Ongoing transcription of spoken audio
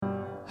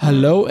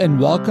Hello and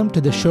welcome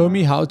to the Show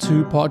Me How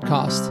To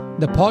podcast,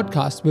 the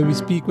podcast where we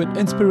speak with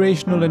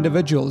inspirational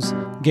individuals,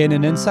 gain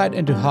an insight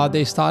into how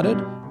they started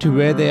to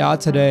where they are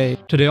today.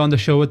 Today on the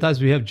show with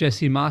us, we have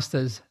Jesse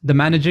Masters, the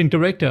Managing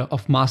Director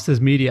of Masters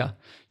Media,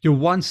 your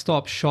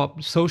one-stop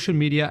shop social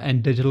media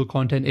and digital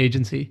content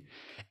agency.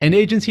 An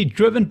agency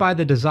driven by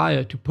the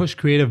desire to push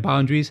creative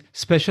boundaries,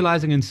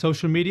 specializing in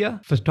social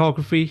media,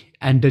 photography,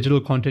 and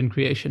digital content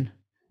creation.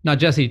 Now,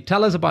 Jesse,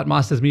 tell us about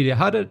Masters Media.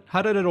 How did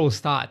it all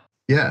start?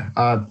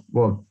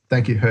 Well,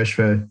 thank you, Hirsch,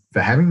 for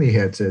having me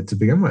here to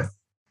begin with.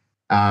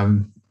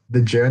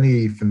 The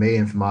journey for me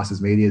and for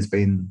Masters Media has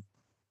been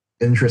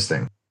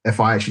interesting. If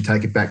I actually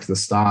take it back to the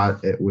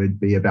start, it would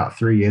be about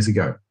 3 years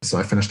ago. So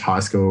I finished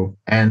high school,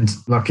 and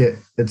look,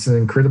 it's an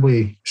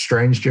incredibly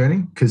strange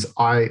journey because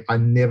I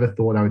never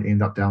thought I would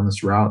end up down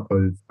this route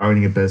of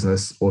owning a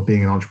business or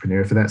being an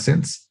entrepreneur for that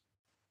sense.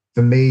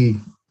 For me,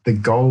 the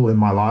goal in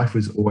my life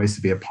was always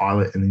to be a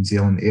pilot in the New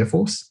Zealand Air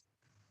Force.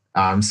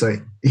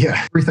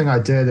 Everything I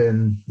did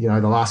in the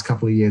last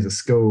couple of years of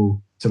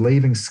school to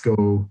leaving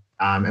school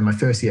and my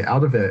first year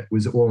out of it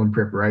was all in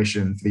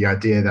preparation for the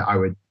idea that I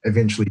would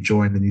eventually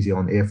join the New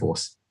Zealand Air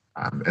Force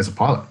as a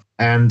pilot.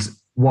 And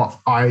what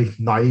I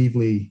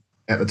naively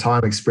at the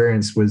time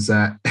experienced was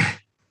that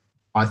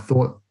I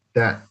thought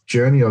that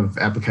journey of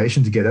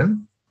application to get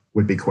in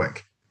would be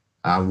quick.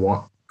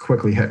 What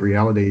quickly hit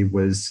reality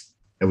was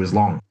it was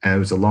long, and it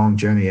was a long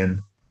journey. And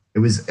it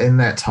was in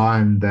that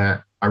time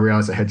that I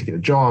realized I had to get a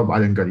job. I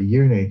didn't go to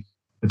uni.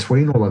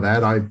 Between all of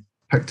that, I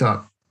picked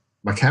up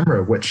my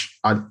camera, which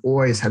I'd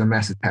always had a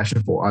massive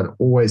passion for. I'd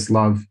always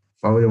loved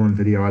photo and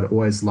video. I'd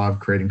always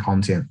loved creating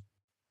content.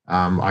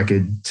 I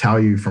could tell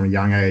you from a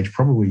young age,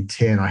 probably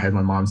 10, I had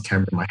my mom's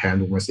camera in my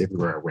hand almost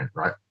everywhere I went,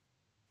 right?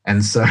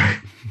 And so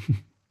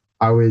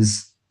I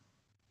was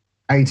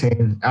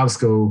 18, out of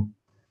school,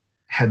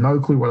 had no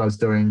clue what I was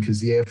doing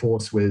because the Air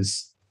Force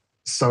was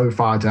so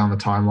far down the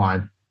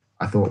timeline.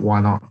 I thought,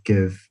 why not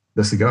give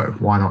this a go?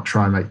 Why not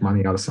try and make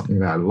money out of something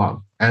that I love?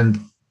 And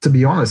to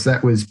be honest,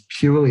 that was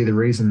purely the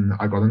reason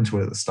I got into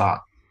it at the start.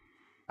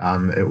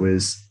 It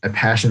was a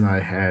passion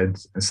I had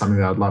and something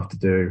that I'd love to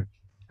do,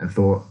 and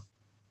thought,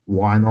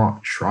 why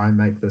not try and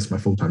make this my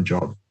full-time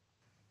job?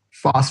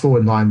 Fast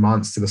forward 9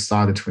 months to the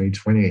start of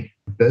 2020,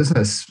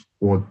 business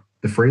or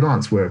the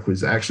freelance work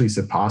was actually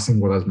surpassing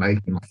what I was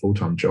making in my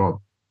full-time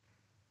job.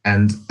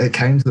 And it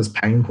came to this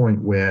pain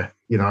point where,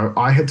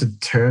 I had to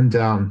turn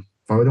down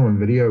photo and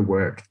video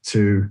work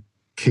to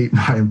keep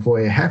my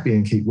employer happy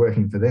and keep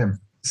working for them.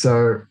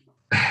 So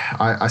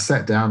I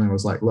sat down and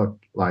was like, look,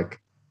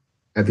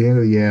 at the end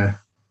of the year,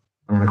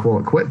 I'm going to call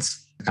it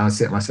quits. And I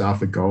set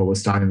myself a goal of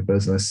starting the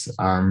business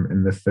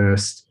in the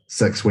first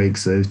 6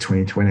 weeks of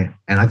 2020.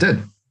 And I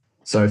did.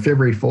 So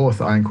February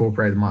 4th, I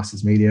incorporated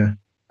Masters Media.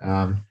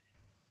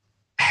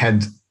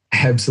 Had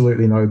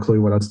absolutely no clue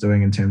what I was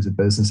doing in terms of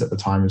business at the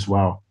time as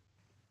well.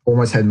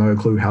 Almost had no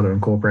clue how to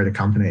incorporate a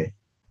company.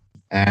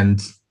 And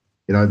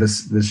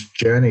this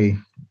journey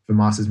for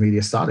Masters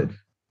Media started.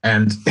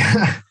 And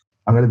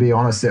I'm going to be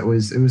honest, it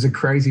was a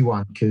crazy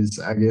one because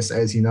I guess,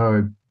 as you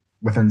know,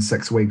 within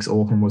 6 weeks,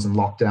 Auckland was in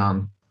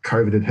lockdown.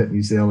 COVID had hit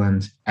New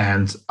Zealand,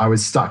 and I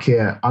was stuck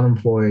here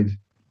unemployed,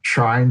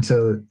 trying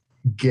to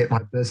get my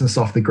business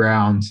off the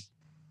ground.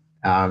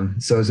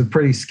 So it was a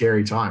pretty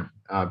scary time,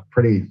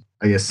 pretty,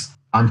 I guess,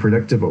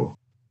 unpredictable.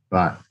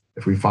 But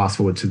if we fast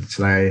forward to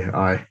today,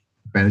 I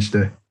managed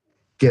to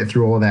get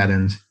through all of that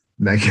and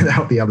make it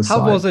out the other side.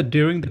 How was it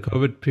during the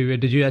COVID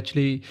period?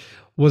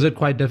 Was it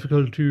quite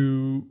difficult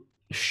to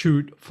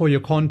shoot for your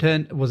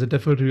content? Was it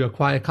difficult to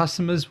acquire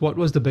customers? What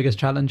was the biggest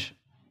challenge?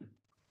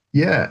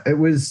 Yeah, it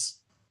was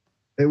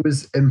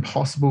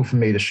impossible for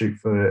me to shoot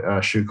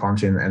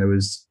content, and it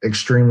was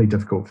extremely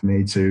difficult for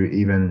me to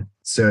even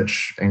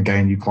search and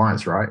gain new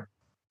clients, right?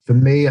 For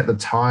me at the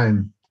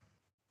time,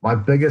 my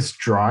biggest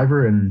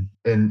driver in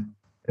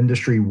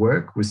industry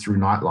work was through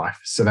nightlife.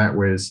 So that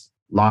was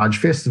large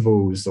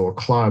festivals or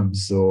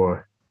clubs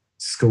or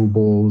school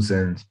balls,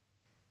 and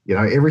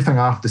everything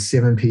after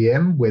 7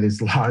 p.m. where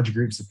there's large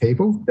groups of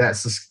people.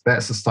 That's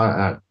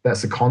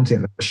the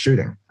content that we're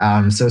shooting.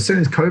 So as soon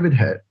as COVID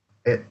hit,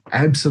 it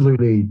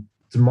absolutely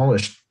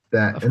demolished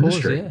that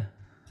industry. Course, yeah.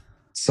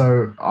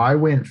 So I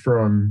went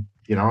from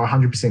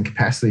 100%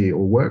 capacity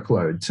or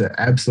workload to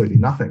absolutely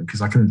nothing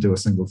because I couldn't do a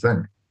single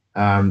thing.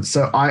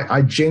 So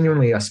I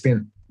genuinely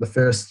spent the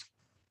first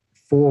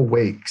 4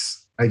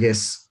 weeks, I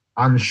guess,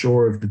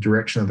 unsure of the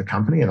direction of the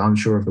company and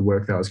unsure of the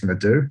work that I was going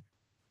to do.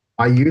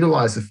 I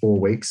utilized the 4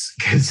 weeks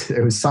because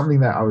it was something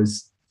that I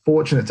was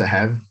fortunate to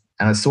have.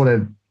 And I sort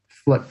of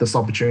flipped this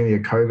opportunity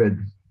of COVID,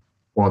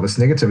 this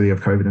negativity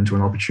of COVID, into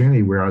an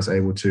opportunity where I was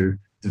able to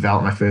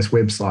develop my first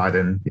website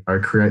and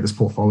create this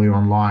portfolio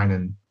online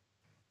and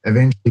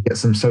eventually get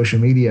some social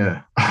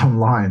media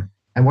online.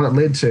 And what it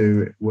led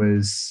to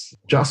was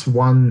just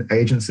one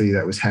agency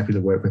that was happy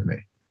to work with me.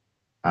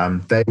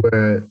 They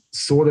were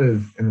sort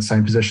of in the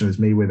same position as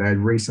me where they had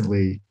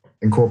recently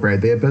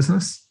incorporated their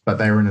business, but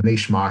they were in a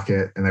niche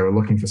market and they were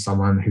looking for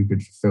someone who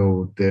could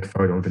fulfill their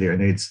photo and video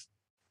needs.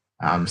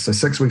 So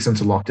 6 weeks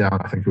into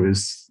lockdown, I think it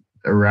was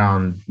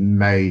around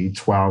May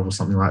 12 or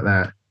something like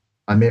that.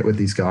 I met with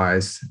these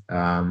guys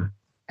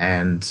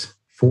and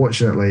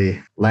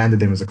fortunately landed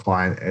them as a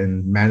client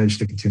and managed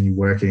to continue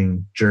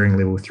working during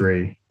level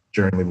 3,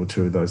 during level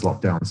 2 of those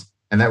lockdowns.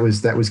 And that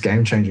was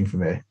game changing for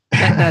me.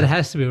 That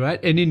has to be, right?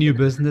 Any new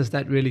business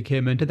that really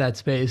came into that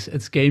space,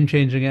 it's game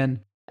changing, and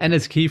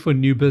it's key for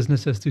new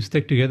businesses to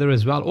stick together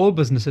as well. All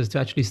businesses to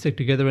actually stick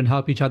together and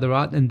help each other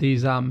out in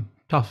these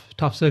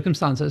tough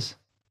circumstances.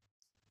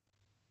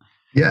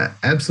 Yeah,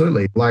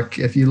 absolutely. Like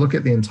if you look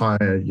at the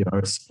entire,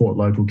 support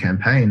local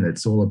campaign,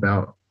 it's all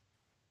about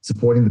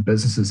supporting the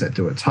businesses that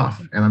do it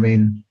tough. And I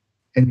mean,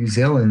 in New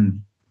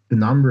Zealand, the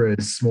number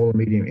of small and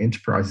medium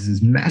enterprises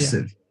is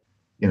massive.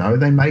 Yeah.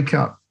 They make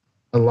up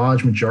a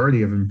large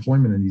majority of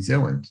employment in New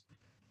Zealand.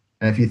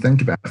 And if you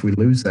think about it, if we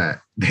lose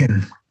that,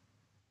 then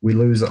we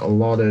lose a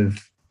lot of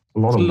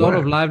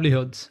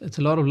livelihoods. It's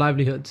a lot of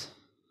livelihoods.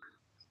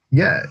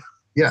 Yeah.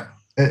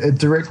 It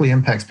directly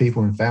impacts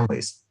people and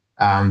families.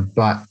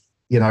 But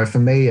for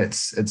me,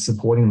 it's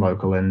supporting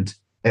local, and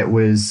it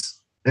was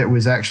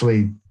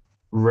actually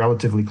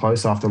relatively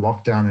close after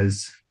lockdown.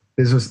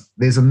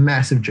 There's a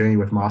massive journey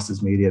with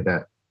Masters Media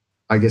that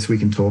I guess we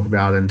can talk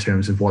about in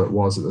terms of what it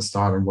was at the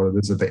start and what it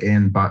is at the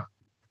end. But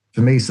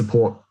for me,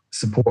 support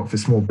for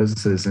small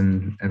businesses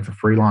and for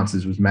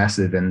freelancers was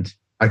massive. And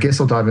I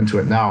guess I'll dive into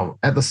it now.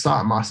 At the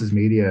start, Masters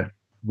Media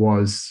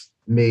was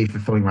me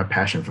fulfilling my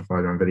passion for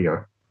photo and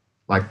video.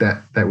 Like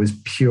that was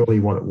purely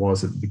what it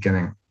was at the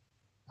beginning.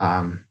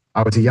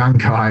 I was a young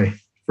guy,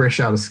 fresh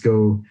out of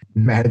school,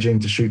 managing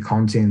to shoot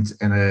content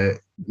in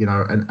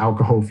an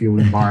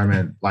alcohol-fueled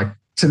environment. Like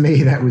to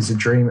me, that was a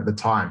dream at the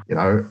time.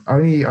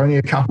 Only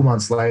a couple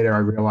months later, I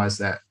realized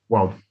that,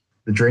 well,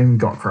 the dream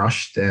got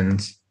crushed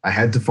and I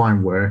had to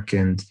find work.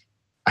 And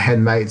I had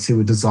mates who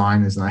were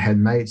designers and I had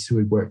mates who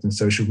had worked in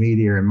social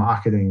media and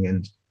marketing.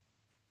 And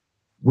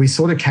we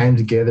sort of came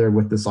together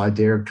with this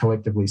idea of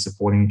collectively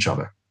supporting each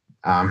other.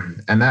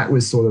 And that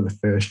was sort of the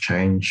first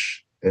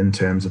change in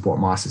terms of what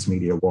Masters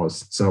Media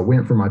was. So it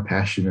went from my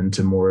passion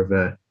into more of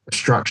a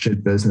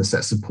structured business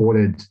that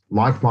supported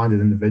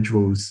like-minded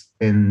individuals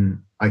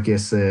in, I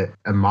guess, a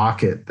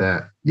market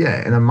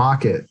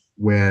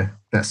where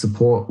that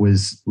support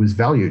was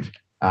valued.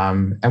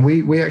 And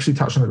we actually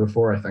touched on it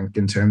before, I think,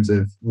 in terms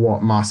of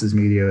what Masters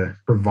Media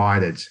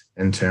provided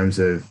in terms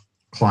of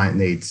client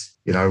needs.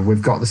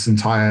 We've got this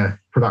entire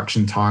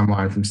production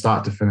timeline from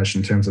start to finish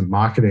in terms of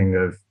marketing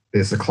of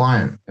there's a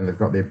client and they've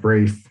got their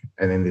brief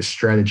and then there's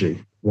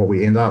strategy. What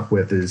we end up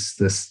with is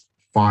this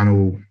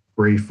final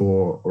brief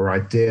or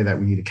idea that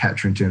we need to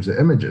capture in terms of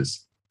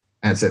images.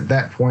 And it's at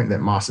that point that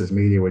Masters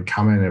Media would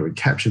come in and it would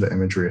capture the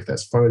imagery, if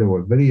that's photo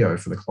or video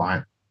for the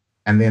client.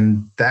 And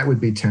then that would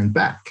be turned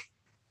back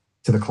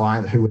to the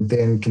client, who would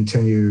then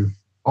continue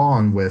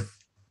on with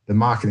the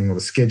marketing or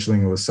the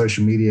scheduling or the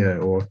social media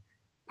or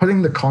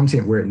putting the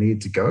content where it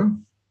needed to go.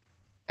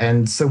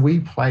 And so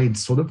we played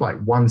sort of like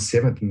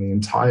 1/7 in the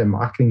entire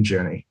marketing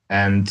journey.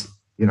 And,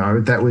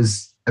 that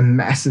was a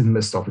massive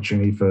missed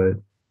opportunity for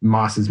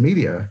Masters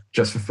Media,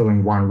 just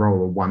fulfilling one role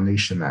or one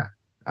niche in that.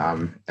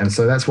 And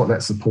so that's what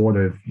that support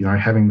of,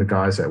 having the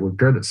guys that were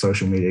good at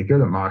social media,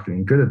 good at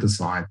marketing, good at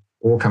design,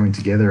 all coming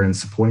together and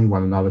supporting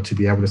one another to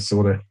be able to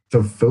sort of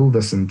fulfill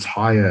this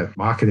entire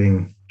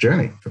marketing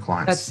journey for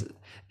clients.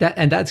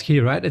 That's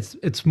key, right?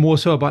 It's more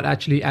so about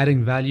actually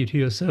adding value to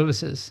your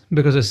services,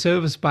 because a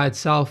service by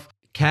itself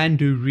can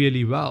do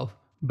really well.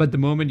 But the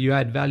moment you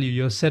add value,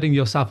 you're setting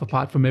yourself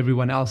apart from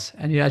everyone else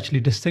and you're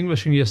actually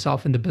distinguishing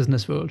yourself in the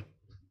business world.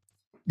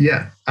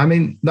 Yeah. I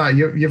mean, no,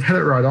 you've hit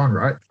it right on,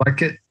 right?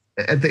 Like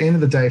at the end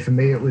of the day, for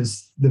me, it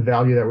was the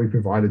value that we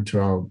provided to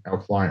our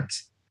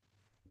clients.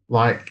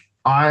 Like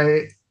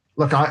I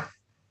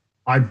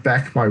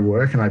back my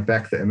work and I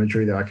back the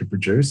imagery that I could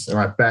produce, and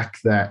I back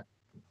that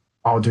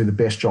I'll do the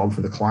best job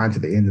for the client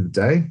at the end of the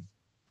day.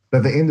 But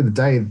at the end of the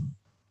day,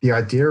 the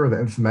idea or the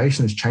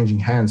information is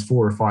changing hands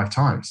 4 or 5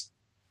 times.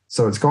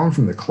 So it's gone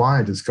from the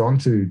client, it's gone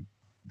to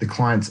the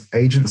client's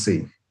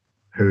agency,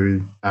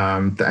 who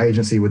the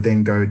agency would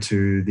then go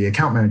to the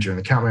account manager, and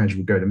the account manager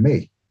would go to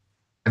me.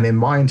 And then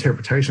my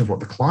interpretation of what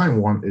the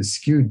client wants is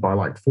skewed by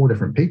like 4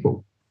 different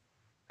people.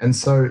 And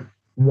so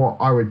what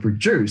I would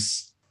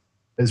produce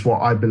is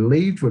what I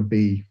believed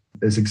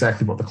is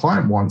exactly what the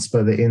client wants. But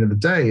at the end of the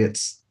day,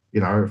 it's,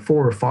 4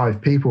 or 5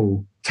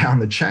 people down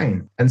the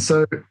chain. And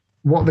so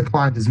what the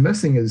client is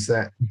missing is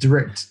that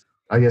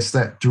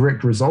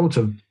direct result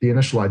of the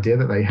initial idea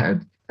that they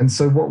had. And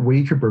so what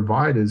we could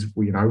provide is,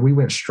 we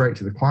went straight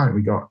to the client.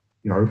 We got,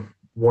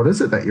 what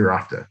is it that you're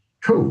after?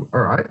 Cool.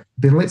 All right,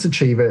 then let's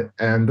achieve it.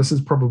 And this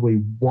is probably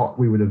what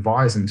we would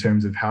advise in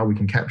terms of how we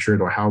can capture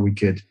it, or how we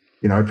could,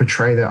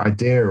 portray that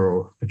idea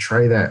or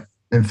portray that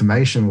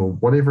information, or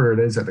whatever it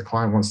is that the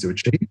client wants to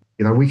achieve.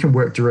 We can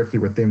work directly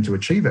with them to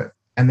achieve it.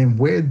 And then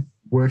we're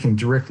working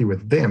directly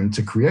with them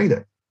to create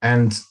it.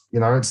 And,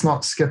 it's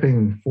not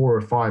skipping 4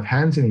 or 5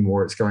 hands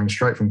anymore. It's going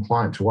straight from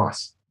client to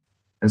us.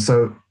 And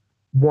so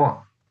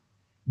what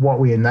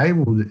we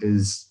enabled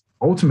is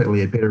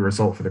ultimately a better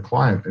result for the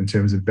client in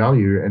terms of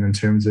value and in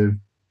terms of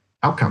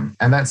outcome.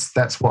 And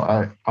that's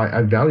what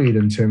I valued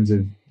in terms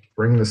of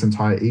bringing this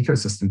entire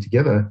ecosystem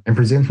together and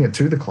presenting it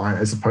to the client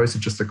as opposed to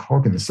just a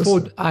cog in the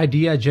system. For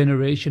idea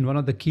generation, one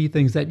of the key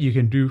things that you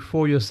can do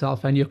for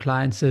yourself and your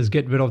clients is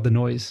get rid of the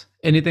noise.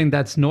 Anything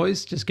that's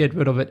noise, just get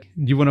rid of it.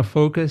 You want to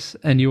focus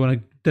and you want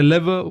to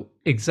deliver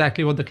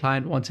exactly what the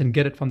client wants and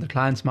get it from the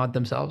client's mouth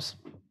themselves.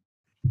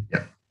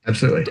 Yeah,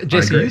 absolutely.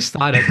 Jesse, you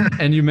started,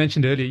 and you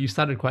mentioned earlier, you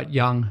started quite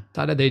young,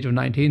 started at the age of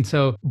 19.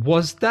 So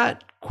was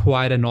that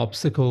quite an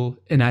obstacle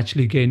in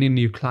actually gaining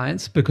new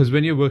clients? Because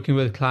when you're working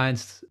with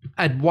clients,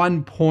 at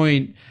one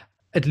point,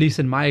 at least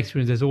in my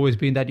experience, there's always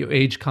been that your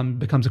age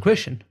becomes a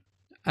question.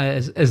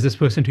 Is this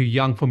person too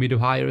young for me to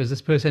hire? Is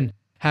this person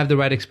have the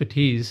right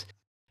expertise?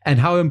 And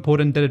how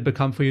important did it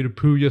become for you to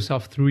prove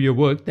yourself through your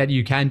work that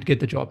you can get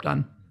the job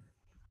done?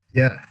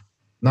 Yeah,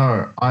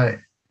 no,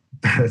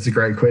 that's a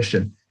great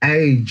question.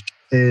 Age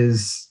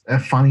is a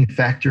funny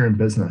factor in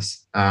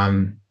business.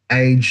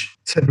 Age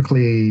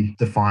typically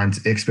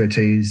defines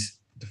expertise,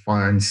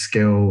 defines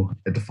skill,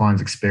 it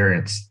defines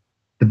experience.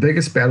 The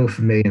biggest battle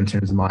for me in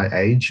terms of my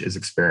age is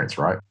experience,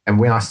 right? And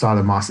when I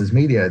started Masters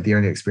Media, the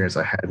only experience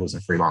I had was in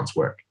freelance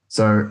work.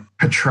 So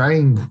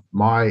portraying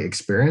my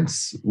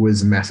experience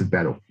was a massive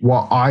battle.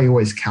 What I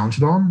always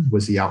counted on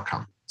was the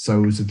outcome.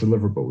 So it was the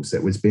deliverables.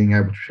 It was being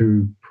able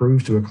to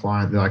prove to a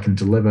client that I can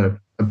deliver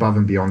above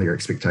and beyond their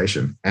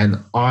expectation. And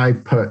I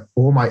put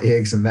all my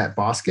eggs in that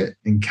basket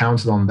and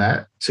counted on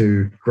that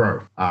to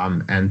grow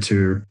and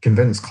to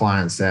convince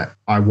clients that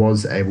I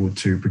was able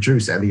to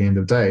produce at the end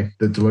of the day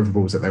the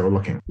deliverables that they were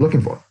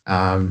looking for.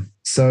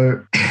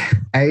 So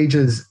age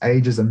is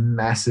a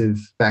massive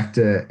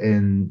factor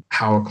in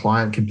how a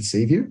client can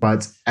perceive you, but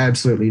it's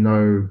absolutely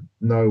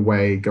no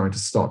way going to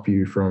stop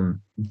you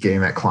from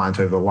getting that client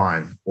over the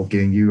line or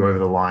getting you over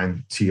the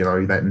line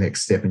to, that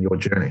next step in your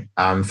journey.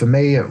 For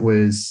me, it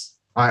was,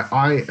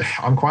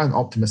 I'm quite an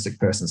optimistic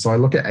person. So I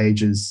look at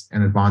age as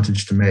an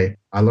advantage to me.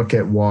 I look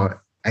at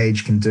what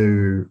age can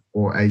do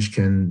or age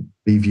can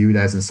be viewed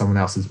as in someone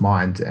else's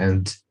mind.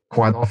 And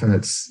quite often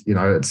it's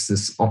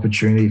this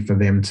opportunity for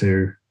them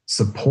to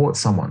support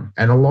someone.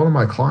 And a lot of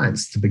my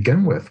clients to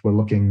begin with were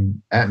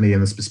looking at me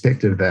in this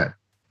perspective that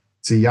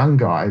it's a young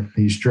guy,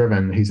 he's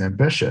driven, he's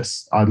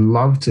ambitious. I'd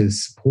love to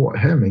support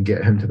him and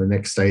get him to the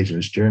next stage in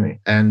his journey.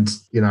 And,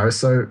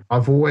 so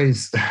I'm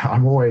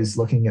always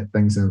looking at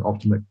things in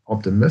an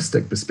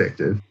optimistic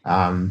perspective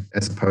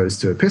as opposed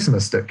to a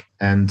pessimistic.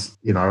 And,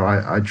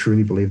 I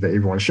truly believe that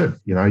everyone should.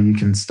 You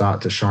can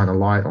start to shine a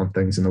light on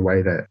things in a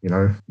way that,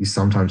 you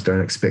sometimes don't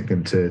expect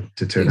them to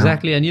turn out.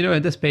 Exactly. And,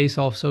 in the space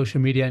of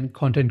social media and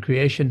content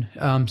creation,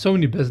 so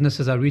many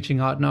businesses are reaching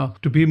out now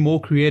to be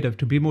more creative,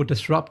 to be more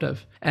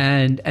disruptive.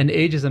 And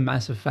age is a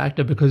massive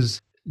factor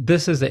because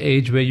this is the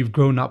age where you've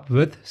grown up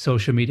with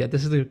social media.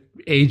 This is the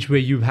age where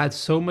you've had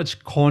so much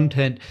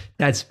content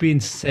that's been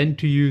sent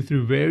to you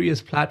through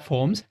various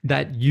platforms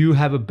that you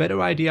have a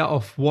better idea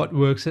of what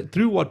works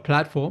through what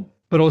platform,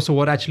 but also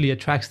what actually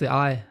attracts the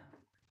eye.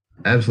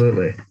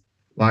 Absolutely.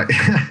 Like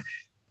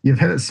you've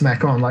hit it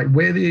smack on. Like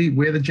we're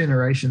the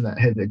generation that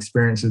had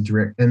experienced a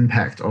direct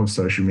impact of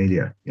social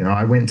media.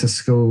 I went to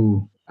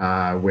school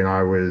when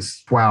I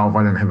was 12,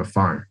 I didn't have a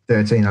phone.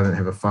 13, I didn't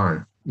have a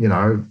phone.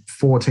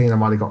 14, I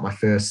might have got my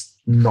first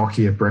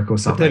Nokia brick or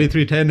something.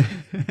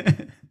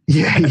 3310.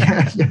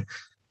 Yeah.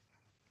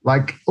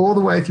 Like all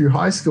the way through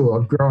high school,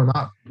 I've grown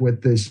up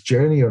with this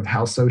journey of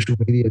how social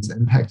media has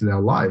impacted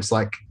our lives.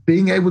 Like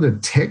being able to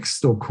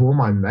text or call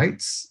my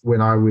mates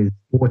when I was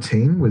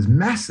 14 was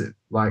massive.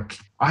 Like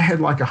I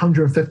had like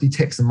 150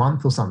 texts a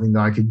month or something that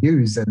I could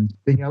use, and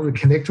being able to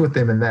connect with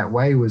them in that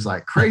way was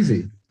like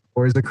crazy.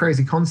 Or is a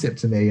crazy concept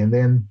to me. And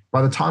then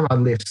by the time I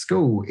left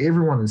school,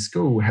 everyone in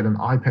school had an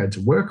iPad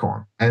to work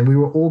on. And we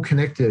were all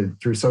connected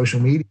through social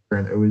media.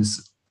 And it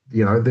was,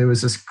 there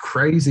was this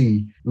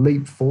crazy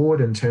leap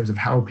forward in terms of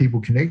how people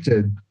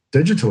connected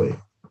digitally.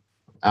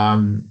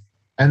 And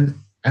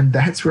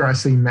that's where I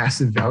see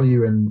massive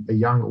value in a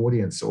young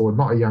audience, or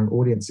not a young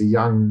audience, a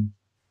young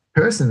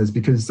person, is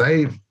because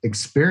they've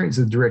experienced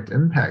a direct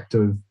impact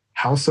of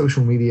how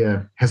social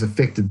media has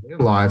affected their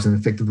lives and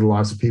affected the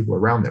lives of people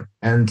around them.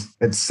 And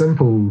it's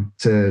simple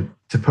to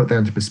put that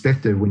into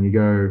perspective when you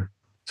go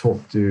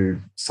talk to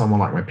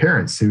someone like my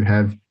parents who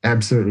have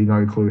absolutely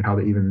no clue how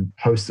to even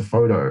post a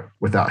photo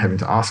without having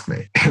to ask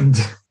me. And,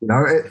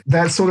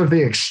 that's sort of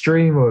the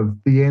extreme of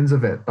the ends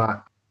of it.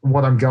 But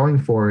what I'm going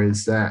for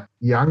is that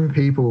young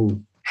people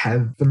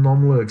have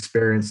phenomenal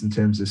experience in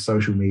terms of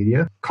social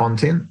media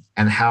content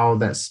and how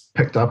that's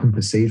picked up and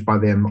perceived by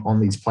them on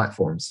these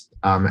platforms.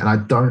 And I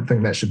don't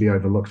think that should be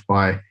overlooked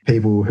by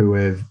people who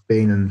have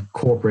been in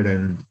corporate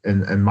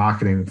and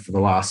marketing for the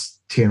last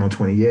 10 or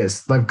 20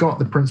 years. They've got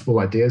the principal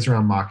ideas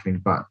around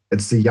marketing, but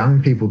it's the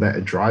young people that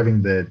are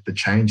driving the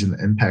change and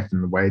the impact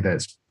in the way that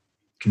it's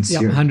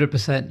consumed. Yeah,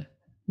 100%.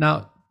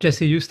 Now,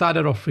 Jesse, you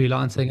started off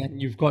freelancing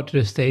and you've got to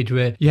the stage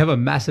where you have a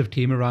massive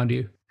team around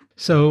you.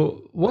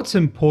 So what's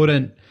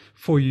important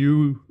for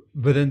you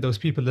within those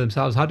people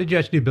themselves? How did you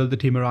actually build the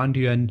team around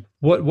you, and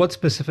what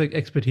specific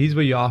expertise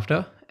were you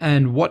after,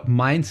 and what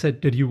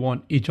mindset did you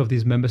want each of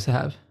these members to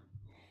have?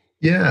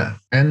 Yeah,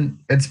 and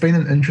it's been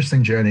an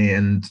interesting journey,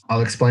 and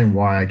I'll explain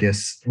why. I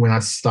guess when I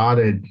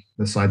started,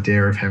 this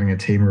idea of having a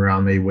team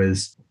around me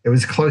was it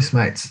was close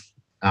mates.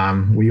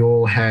 We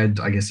all had,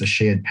 I guess, a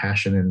shared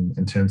passion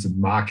in terms of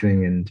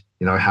marketing and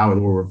how it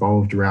all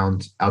revolved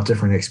around our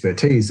different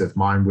expertise. If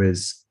mine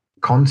was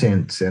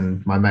content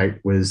and my mate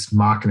was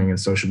marketing and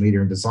social media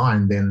and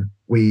design, then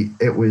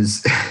it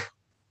was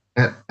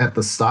at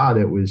the start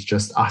it was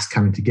just us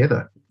coming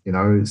together.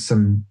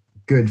 Some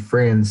good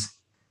friends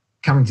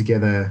coming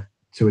together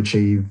to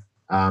achieve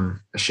a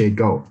shared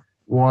goal.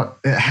 What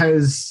it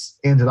has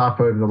ended up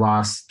over the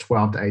last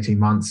 12 to 18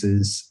 months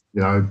is,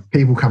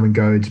 people come and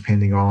go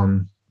depending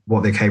on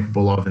what they're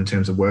capable of in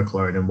terms of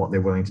workload and what they're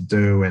willing to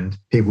do. And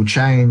people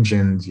change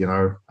and,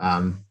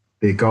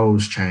 their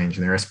goals change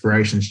and their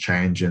aspirations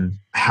change and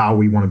how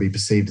we want to be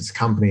perceived as a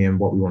company and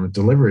what we want to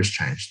deliver has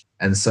changed.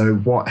 And so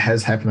what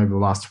has happened over the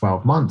last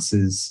 12 months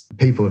is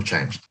people have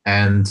changed.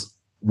 And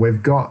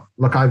we've got,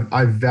 look,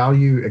 I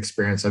value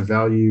experience, I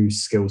value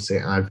skill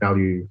set, and I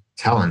value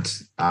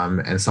talent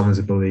and someone's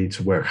ability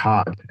to work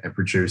hard and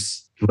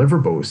produce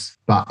deliverables.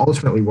 But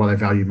ultimately, what I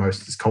value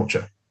most is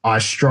culture. I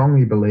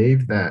strongly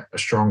believe that a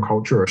strong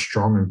culture or a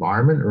strong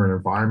environment or an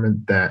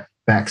environment that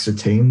backs a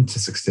team to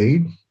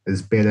succeed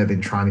is better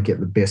than trying to get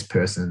the best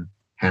person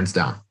hands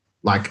down.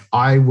 Like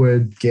I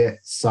would get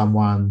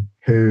someone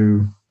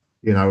who,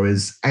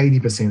 is 80%,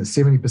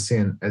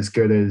 70% as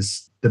good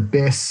as the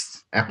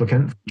best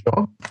applicant for the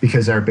job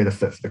because they're a better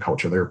fit for the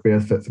culture, they're a better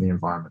fit for the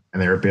environment,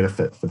 and they're a better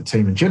fit for the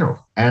team in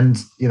general. And,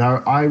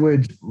 I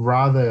would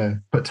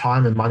rather put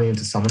time and money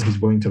into someone who's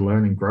willing to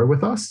learn and grow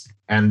with us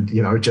and,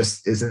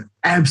 just is an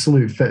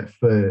absolute fit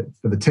for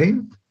the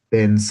team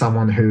than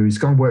someone who's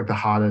going to work the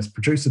hardest,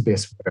 produce the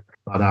best work,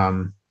 but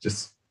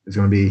just is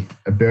going to be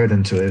a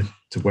burden to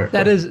work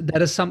That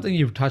is something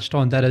you've touched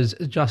on that is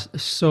just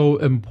so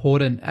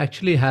important,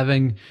 actually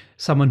having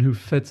someone who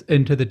fits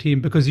into the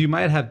team, because you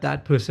might have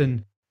that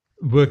person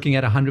working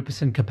at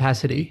 100%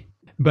 capacity,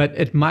 but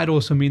it might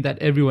also mean that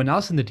everyone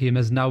else in the team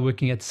is now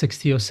working at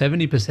 60 or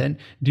 70%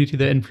 due to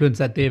the influence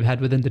that they've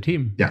had within the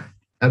team. Yeah,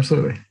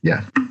 absolutely.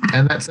 Yeah.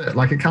 And that's it.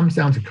 Like it comes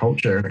down to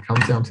culture and it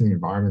comes down to the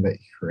environment that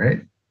you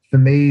create. For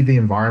me, the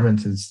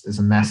environment is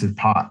a massive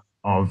part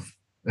of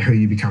who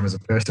you become as a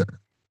person.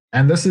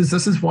 And this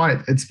is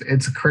why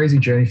it's a crazy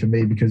journey for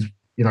me because,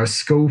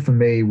 school for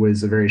me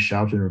was a very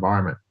sheltered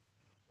environment.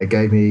 It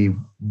gave me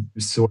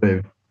sort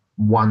of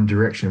one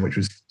direction, which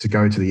was to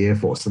go to the Air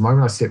Force. The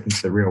moment I stepped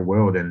into the real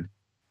world and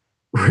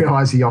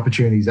realized the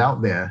opportunities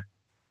out there,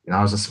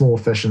 I was a small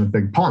fish in a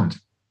big pond.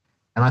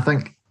 And I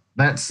think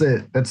that's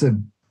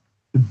the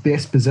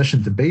best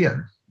position to be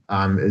in,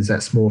 is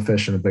that small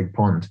fish in a big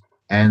pond.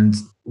 And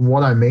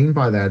what I mean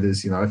by that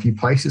is, if you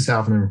place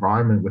yourself in an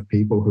environment with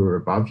people who are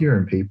above you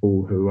and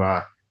people who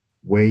are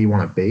where you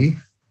want to be,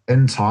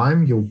 in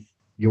time you'll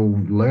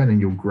learn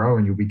and you'll grow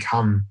and you'll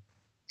become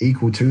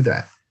equal to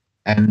that.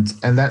 And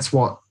that's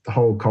what the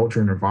whole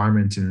culture and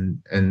environment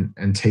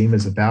and team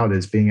is about,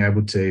 is being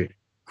able to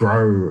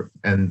grow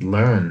and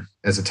learn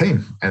as a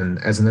team and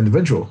as an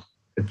individual.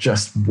 It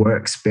just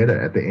works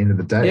better at the end of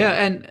the day. Yeah,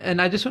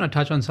 and I just want to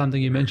touch on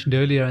something you mentioned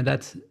earlier, and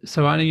that's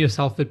surrounding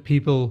yourself with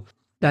people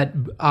that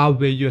are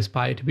where you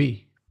aspire to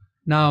be.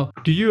 Now,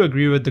 do you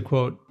agree with the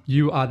quote,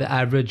 you are the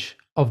average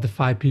of the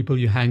 5 people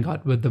you hang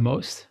out with the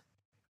most?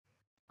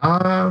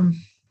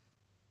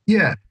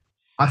 Yeah,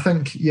 I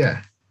think,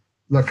 yeah.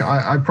 Look,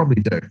 I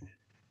probably do.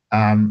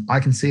 I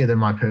can see it in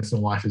my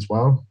personal life as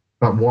well.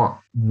 But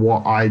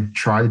what I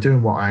try to do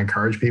and what I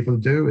encourage people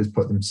to do is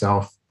put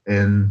themselves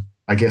in,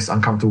 I guess,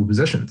 uncomfortable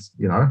positions.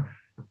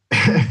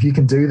 If you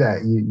can do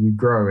that, you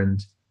grow.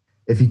 And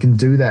if you can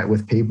do that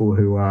with people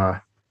who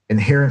are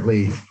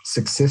inherently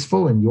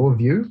successful in your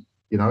view,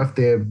 if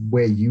they're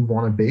where you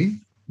want to be,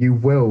 you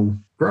will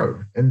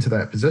grow into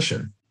that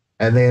position.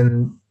 And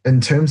then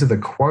in terms of the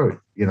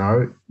quote, you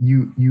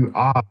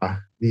are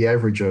the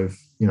average of,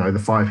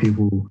 the 5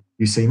 people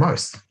you see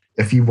most.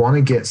 If you want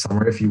to get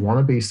somewhere, if you want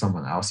to be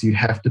someone else, you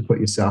have to put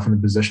yourself in a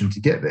position to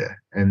get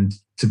there. And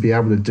to be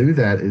able to do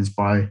that is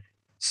by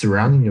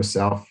surrounding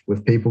yourself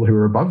with people who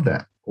are above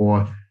that,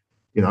 or,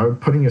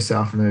 putting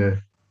yourself in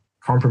a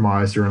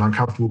compromised or an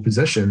uncomfortable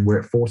position where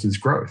it forces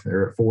growth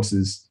or it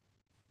forces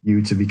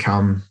you to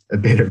become a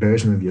better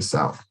version of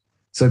yourself.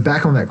 So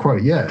back on that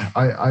quote, yeah,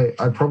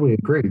 I probably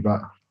agree,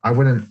 but I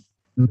wouldn't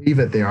leave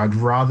it there. I'd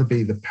rather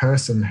be the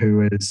person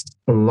who is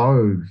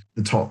below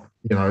the top,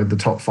 the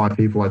top 5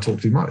 people I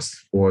talk to most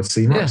or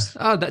see most.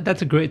 Yeah. Oh,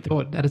 that's a great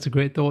thought. That is a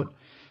great thought.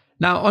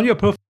 Now, on your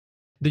profile,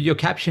 your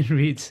caption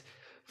reads,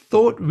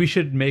 "Thought we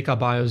should make our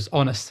bios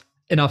honest.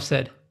 Enough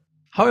said."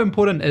 How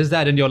important is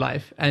that in your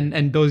life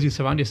and those you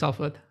surround yourself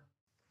with?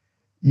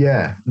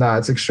 Yeah, no,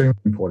 it's extremely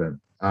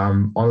important.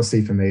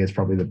 Honesty for me is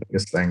probably the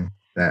biggest thing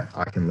that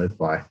I can live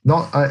by.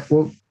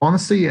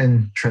 Honesty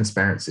and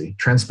transparency.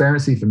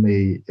 Transparency for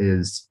me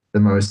is the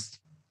most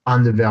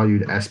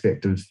undervalued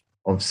aspect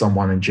of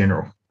someone in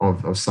general,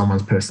 of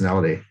someone's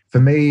personality. for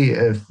me,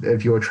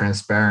 if you're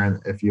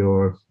transparent, if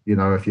you're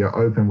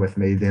open with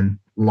me, then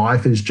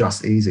life is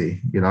just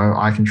easy.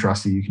 I can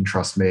trust you, you can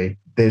trust me.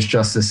 There's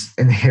just this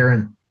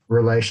inherent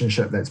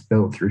relationship that's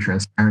built through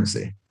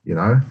transparency.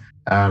 I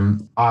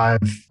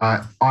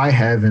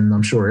have, and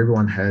I'm sure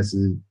everyone has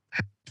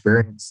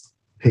experienced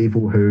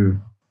people who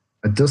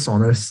are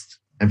dishonest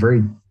and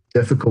very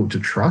difficult to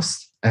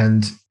trust.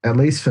 And at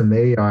least for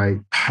me, I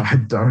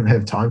don't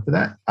have time for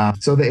that.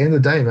 So at the end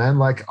of the day, man,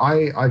 like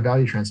I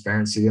value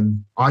transparency,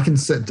 and I can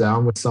sit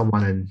down with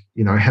someone and,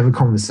 have a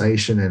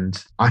conversation,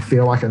 and I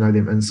feel like I know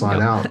them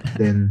inside out,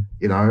 then,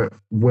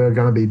 we're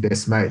going to be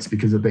best mates,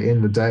 because at the end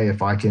of the day,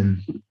 if I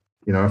can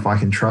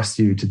trust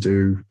you to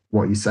do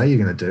what you say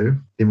you're going to do,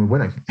 then we're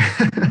winning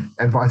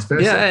and vice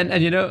versa.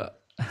 Yeah.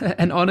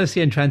 And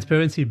honesty and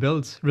transparency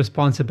builds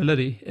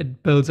responsibility.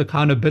 It builds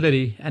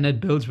accountability, and it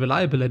builds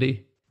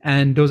reliability.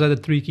 And those are the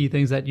three key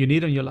things that you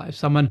need in your life.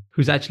 Someone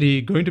who's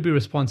actually going to be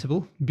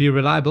responsible, be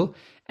reliable,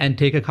 and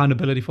take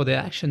accountability for their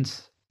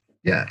actions.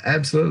 Yeah,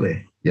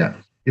 absolutely. Yeah,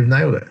 you've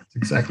nailed it. It's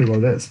exactly what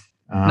it is.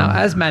 Now,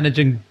 as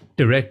managing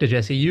director,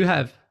 Jesse, you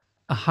have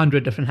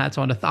 100 different hats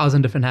on,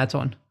 1,000 different hats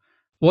on.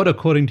 What,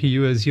 according to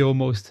you, is your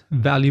most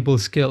valuable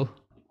skill?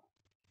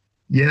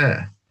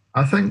 Yeah,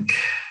 I think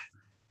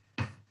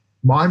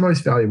my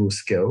most valuable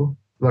skill,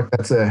 look,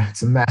 it's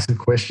a massive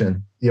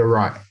question. You're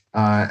right.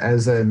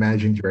 As a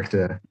managing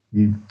director,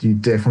 you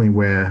definitely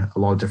wear a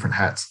lot of different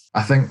hats.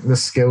 I think the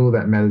skill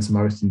that matters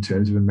most in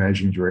terms of a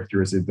managing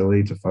director is the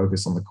ability to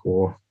focus on the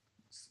core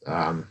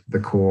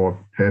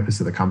purpose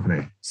of the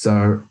company.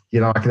 So,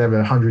 I could have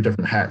 100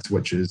 different hats,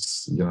 which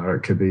is,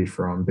 it could be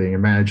from being a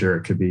manager,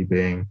 it could be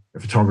being a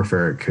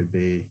photographer, it could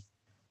be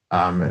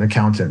an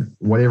accountant,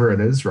 whatever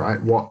it is,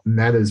 right? What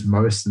matters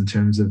most in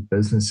terms of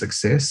business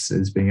success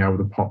is being able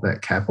to pop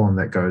that cap on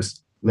that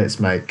goes, let's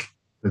make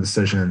the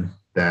decision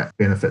that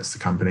benefits the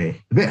company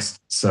the best.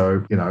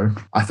 So,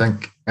 I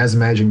think as a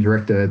managing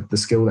director, the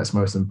skill that's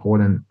most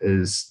important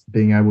is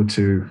being able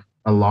to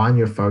align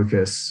your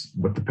focus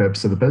with the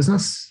purpose of the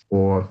business,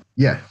 with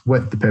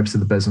the purpose of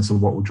the business, or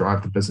what will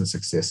drive the business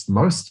success the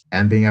most,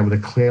 and being able to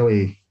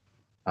clearly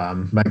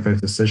make those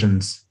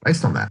decisions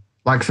based on that.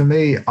 Like for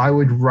me, I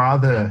would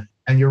rather,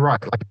 and you're right,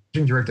 like a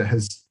managing director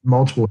has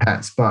multiple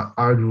hats, but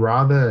I would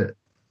rather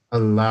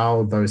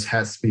allow those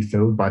hats to be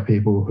filled by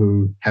people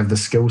who have the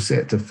skill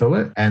set to fill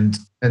it and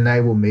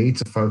enable me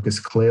to focus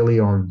clearly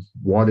on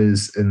what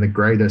is in the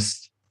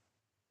greatest,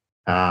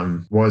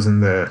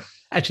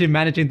 actually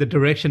managing the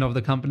direction of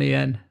the company.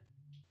 And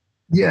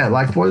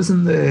what is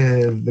in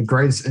the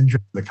greatest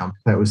interest of the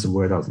company. That was the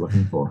word I was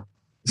looking for.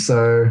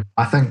 So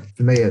I think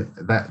for me,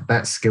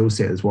 that skill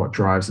set is what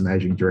drives a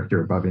managing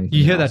director above anything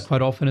You hear else. that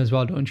quite often as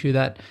well, don't you?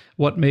 That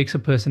what makes a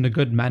person a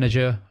good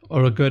manager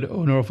or a good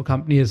owner of a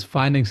company is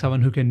finding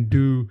someone who can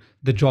do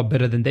the job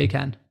better than they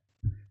can.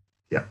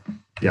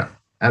 Yeah,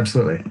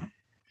 absolutely.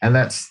 And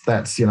that's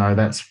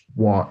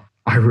what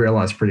I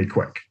realized pretty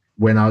quick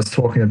when I was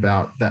talking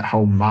about that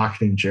whole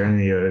marketing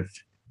journey of,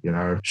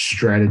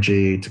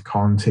 strategy to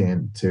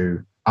content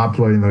to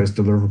uploading those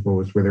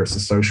deliverables, whether it's to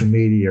social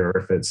media or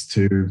if it's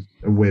to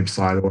a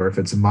website or if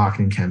it's a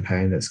marketing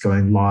campaign that's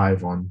going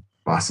live on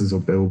buses or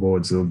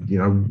billboards or,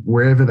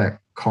 wherever that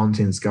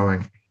content's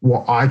going.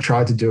 What I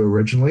tried to do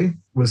originally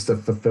was to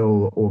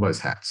fulfill all those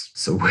hats.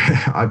 So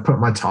I put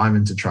my time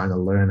into trying to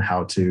learn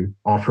how to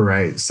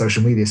operate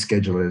social media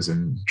schedulers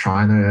and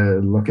trying to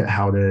look at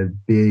how to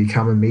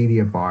become a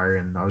media buyer.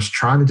 And I was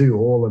trying to do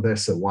all of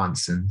this at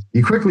once. And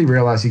you quickly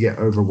realize you get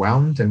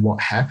overwhelmed. And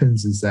what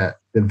happens is that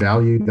the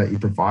value that you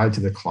provide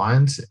to the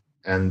client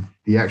and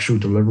the actual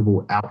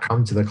deliverable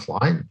outcome to the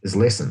client is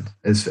lessened.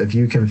 If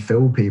you can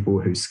fill people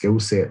whose skill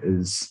set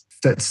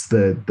fits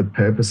the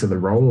purpose of the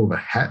role or the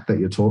hat that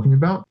you're talking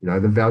about, the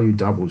value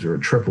doubles or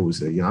it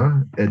triples.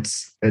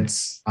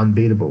 It's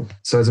unbeatable.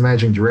 So as a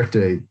managing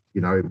director,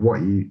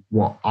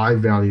 what I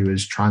value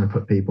is trying to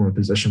put people in a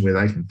position where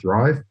they can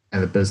thrive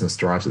and the business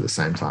thrives at the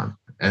same time.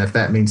 And if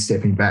that means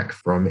stepping back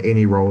from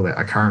any role that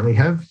I currently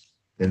have,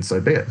 then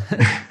so be it.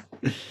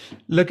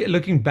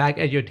 Looking back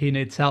at your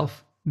teenage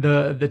self,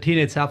 the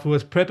teenage self who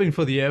was prepping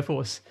for the Air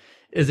Force,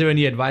 is there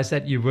any advice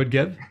that you would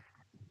give?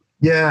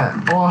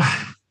 Yeah.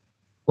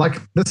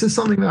 This is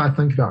something that I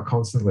think about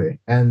constantly.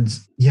 And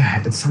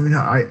it's something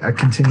that I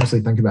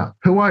continuously think about.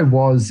 Who I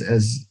was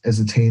as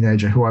a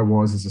teenager, who I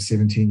was as a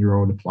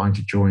 17-year-old applying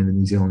to join the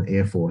New Zealand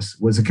Air Force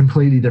was a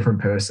completely different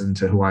person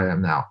to who I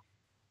am now.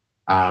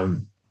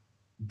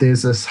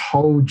 There's this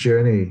whole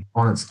journey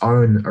on its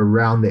own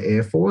around the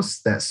Air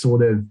Force that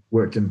sort of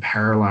worked in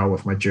parallel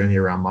with my journey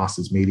around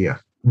Masters Media.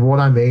 What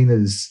I mean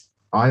is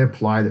I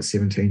applied at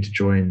 17 to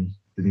join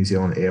the New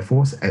Zealand Air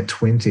Force. At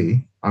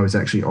 20, I was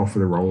actually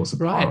offered a role as a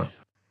pilot.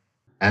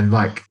 And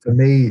for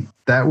me,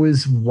 that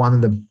was one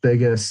of the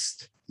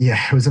biggest,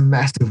 it was a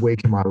massive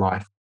week in my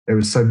life. It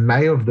was so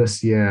May of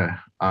this year,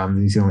 the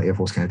New Zealand Air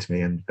Force came to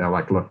me and they're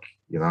like, look,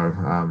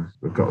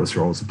 we've got this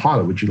role as a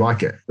pilot. Would you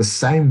like it? The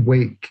same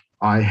week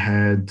I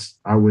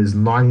was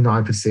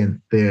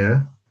 99%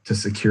 there to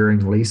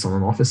securing lease on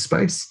an office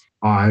space.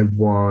 I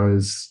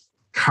was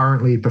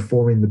currently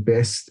performing the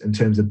best in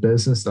terms of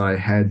business that I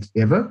had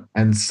ever.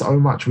 And so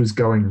much was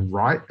going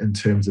right in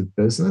terms of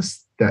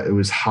business that it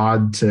was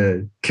hard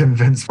to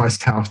convince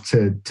myself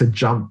to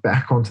jump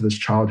back onto this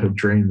childhood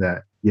dream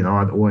that,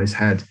 I'd always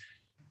had.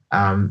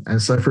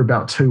 And so for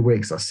about 2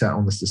 weeks, I sat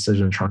on this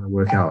decision trying to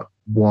work out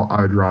what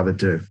I would rather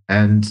do.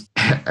 And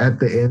at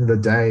the end of the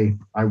day,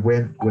 I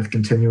went with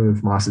continuing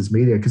with Masters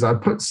Media because I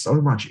put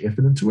so much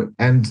effort into it.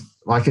 And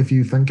like, if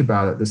you think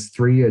about it, this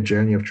 3-year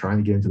journey of trying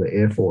to get into the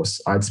Air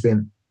Force, I'd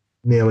spent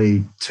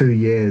nearly 2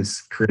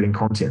 years creating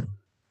content.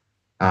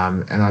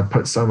 And I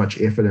put so much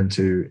effort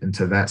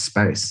into that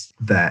space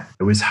that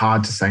it was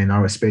hard to say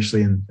no,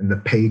 especially in the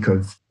peak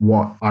of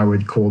what I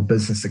would call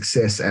business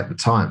success at the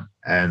time.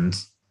 And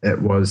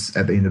it was,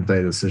 at the end of the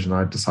day, the decision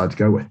I decided to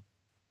go with.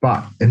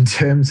 But in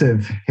terms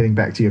of heading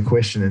back to your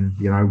question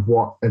and,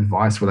 what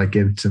advice would I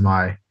give to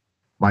my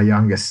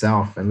younger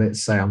self? And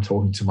let's say I'm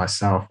talking to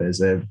myself as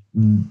a,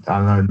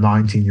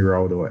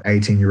 19-year-old or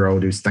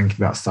 18-year-old who's thinking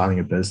about starting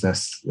a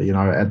business,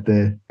 at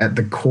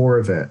the core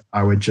of it,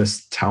 I would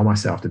just tell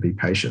myself to be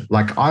patient.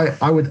 Like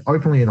I would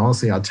openly and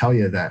honestly, I'll tell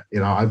you that,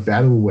 I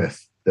battle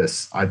with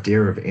this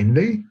idea of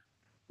envy.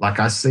 Like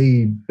I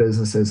see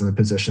businesses in a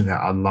position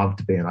that I'd love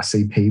to be in. I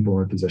see people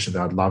in a position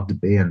that I'd love to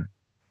be in.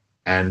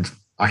 And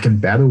I can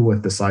battle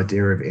with this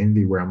idea of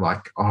envy where I'm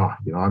like,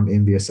 I'm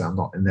envious that I'm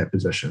not in that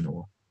position,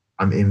 or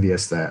I'm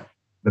envious that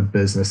the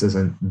business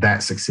isn't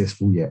that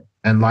successful yet.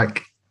 And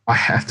like, I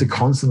have to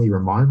constantly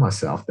remind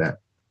myself that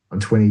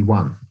I'm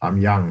 21, I'm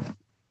young,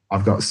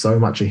 I've got so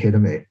much ahead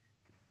of me.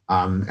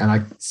 And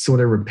I sort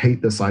of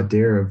repeat this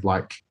idea of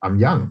like, I'm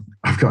young,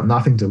 I've got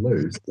nothing to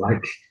lose.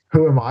 Like,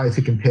 who am I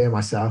to compare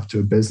myself to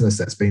a business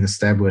that's been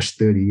established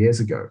 30 years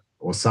ago,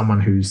 or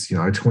someone who's,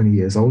 20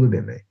 years older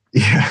than me?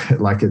 Yeah,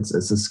 like it's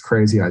this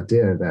crazy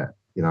idea that,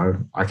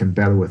 I can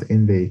battle with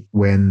envy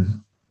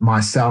when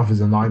myself as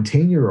a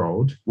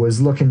 19-year-old was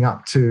looking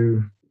up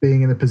to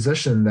being in a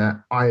position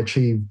that I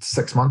achieved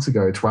 6 months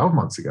ago, 12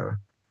 months ago.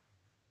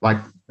 Like,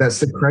 that's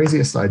the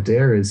craziest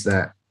idea, is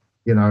that,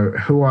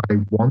 who I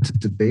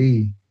wanted to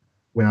be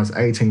when I was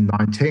 18,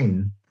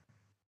 19,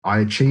 I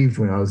achieved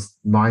when I was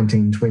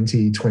 19,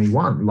 20,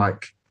 21.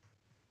 Like,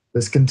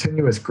 this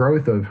continuous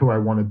growth of who I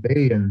want to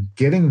be and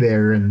getting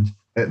there and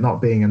it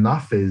not being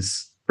enough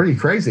is pretty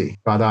crazy.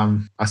 But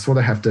I sort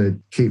of have to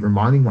keep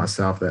reminding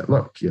myself that,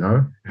 look,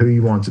 who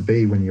you want to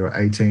be when you were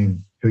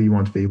 18, who you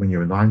want to be when you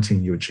were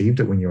 19, you achieved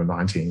it when you were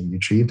 19, you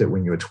achieved it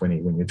when you were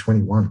 20, when you're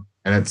 21.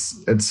 And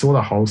it's sort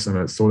of wholesome.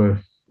 It's sort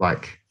of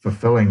like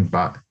fulfilling,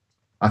 but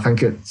I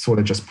think it sort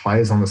of just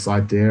plays on this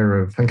idea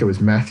of, I think it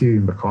was Matthew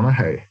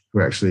McConaughey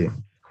who actually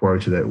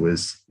quoted it,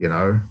 was,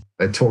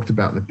 they talked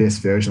about the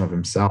best version of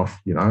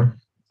himself,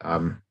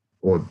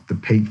 or the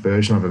peak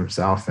version of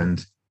himself.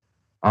 And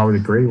I would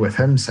agree with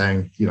him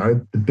saying,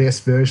 the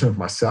best version of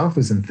myself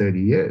is in 30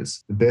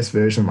 years. The best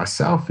version of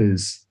myself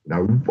is,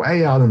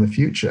 way out in the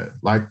future.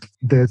 Like,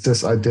 there's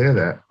this idea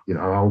that,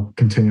 I'll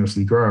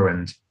continuously grow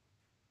and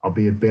I'll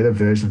be a better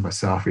version of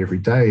myself every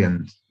day.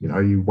 And,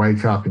 you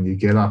wake up and you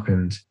get up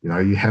and,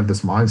 you have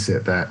this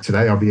mindset that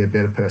today I'll be a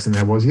better person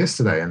than I was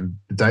yesterday, and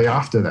the day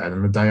after that,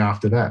 and the day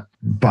after that.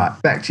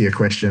 But back to your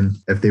question,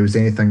 if there was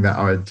anything that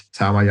I would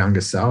tell my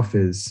younger self,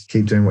 is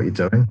keep doing what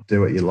you're doing,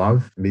 do what you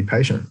love, and be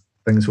patient.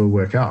 Things will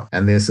work out.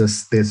 And there's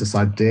this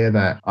idea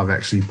that I've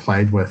actually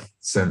played with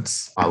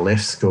since I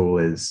left school,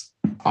 is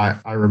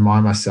I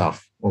remind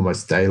myself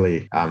almost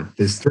daily.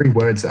 There's 3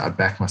 words that I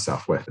back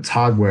myself with. It's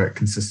hard work,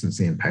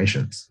 consistency, and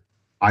patience.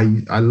 I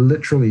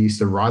literally used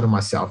to write on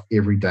myself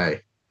every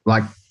day.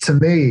 Like, to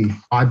me,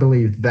 I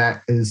believe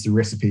that is the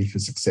recipe for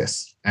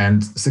success.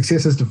 And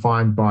success is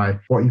defined by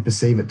what you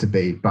perceive it to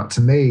be. But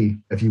to me,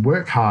 if you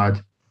work hard,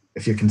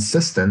 if you're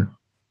consistent,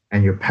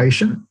 and you're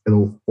patient,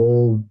 it'll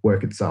all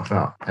work itself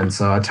out. And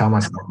so I tell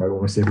myself that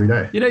almost every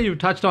day. You've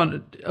touched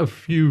on a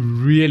few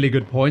really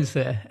good points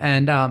there.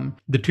 And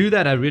the 2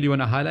 that I really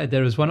want to highlight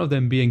there is one of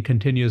them being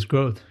continuous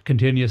growth,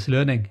 continuous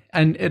learning.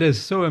 And it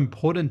is so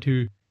important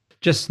to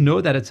just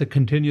know that it's a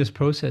continuous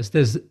process.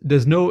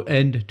 There's no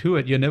end to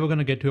it. You're never going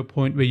to get to a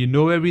point where you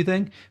know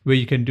everything, where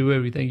you can do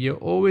everything. You're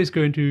always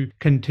going to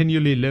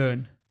continually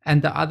learn.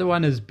 And the other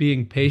one is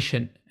being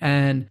patient.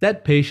 And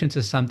that patience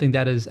is something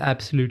that is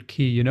absolute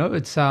key.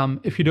 It's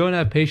if you don't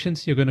have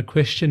patience, you're going to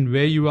question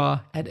where you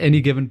are at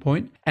any given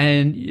point,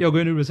 and you're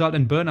going to result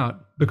in burnout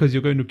because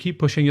you're going to keep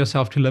pushing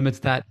yourself to limits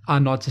that are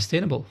not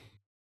sustainable.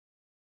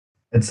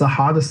 It's the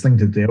hardest thing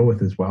to deal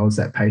with as well, is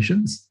that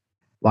patience.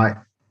 Like,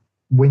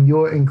 when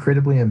you're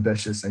incredibly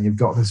ambitious and you've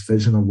got this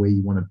vision of where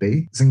you want to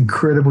be, it's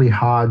incredibly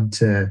hard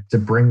to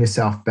bring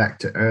yourself back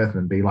to earth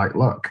and be like,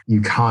 look,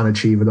 you can't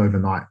achieve it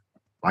overnight.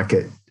 Like,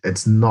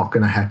 it's not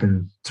going to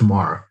happen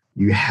tomorrow.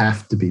 You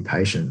have to be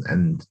patient.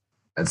 And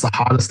it's the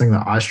hardest thing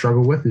that I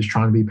struggle with, is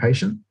trying to be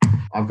patient.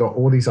 I've got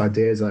all these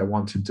ideas that I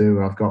want to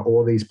do. I've got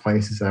all these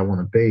places that I want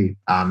to be.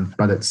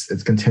 But it's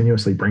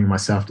continuously bringing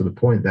myself to the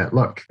point that,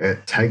 look,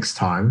 it takes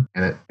time,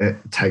 and it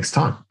takes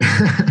time.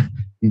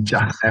 You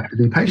just have to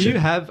be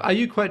patient. Are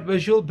you quite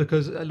visual?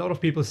 Because a lot of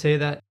people say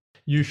that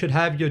you should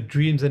have your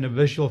dreams in a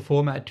visual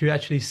format to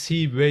actually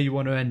see where you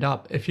want to end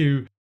up. If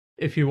you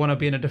want to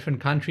be in a different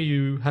country,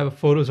 you have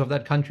photos of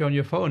that country on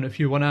your phone. If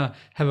you want to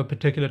have a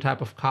particular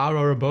type of car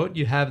or a boat,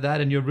 you have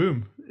that in your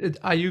room.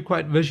 Are you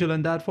quite visual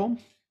in that form?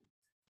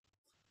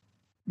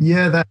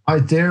 Yeah, that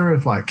idea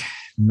of like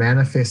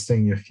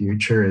manifesting your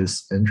future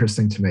is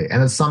interesting to me.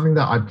 And it's something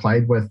that I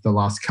played with the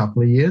last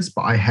couple of years,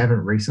 but I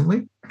haven't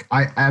recently.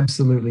 I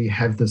absolutely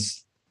have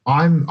this.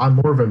 I'm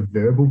more of a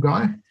verbal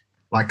guy.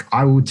 Like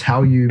I will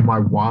tell you my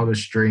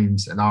wildest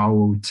dreams and I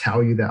will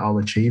tell you that I'll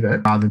achieve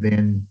it rather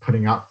than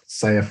putting up,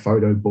 say, a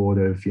photo board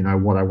of,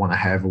 what I want to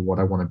have or what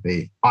I want to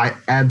be. I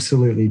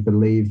absolutely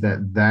believe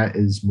that that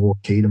is more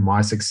key to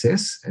my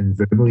success and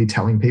verbally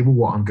telling people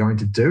what I'm going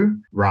to do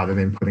rather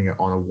than putting it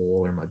on a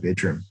wall in my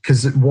bedroom.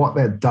 Because what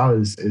that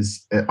does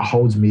is it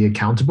holds me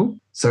accountable.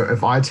 So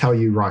if I tell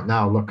you right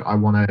now, look, I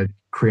want to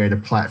create a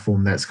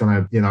platform that's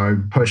going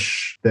to,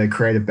 push the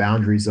creative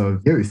boundaries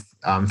of youth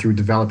through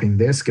developing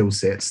their skill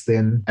sets,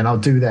 and I'll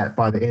do that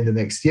by the end of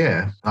next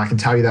year. I can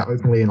tell you that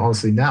openly and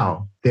honestly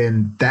now,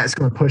 then that's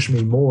going to push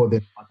me more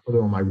than I put it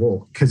on my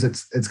wall because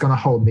it's going to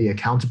hold me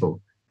accountable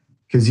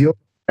because you'll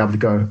be able to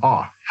go,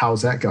 oh,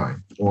 how's that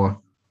going? Or,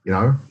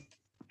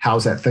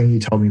 how's that thing you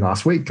told me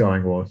last week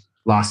going or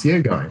last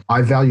year going?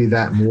 I value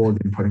that more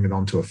than putting it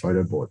onto a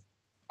photo board.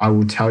 I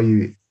will tell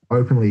you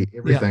openly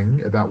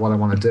everything about what I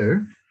want to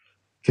do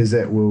because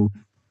it will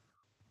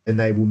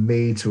enable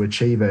me to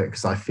achieve it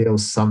because I feel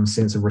some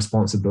sense of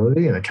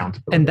responsibility and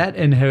accountability. And that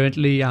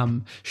inherently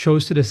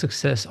shows to the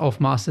success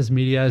of Masters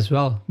Media as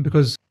well,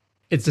 because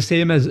it's the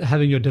same as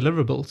having your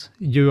deliverables.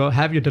 You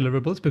have your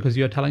deliverables because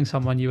you're telling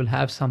someone you will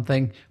have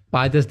something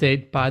by this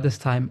date, by this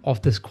time,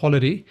 of this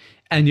quality,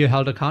 and you're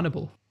held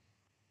accountable.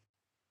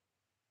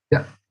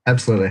 Yeah,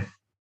 absolutely.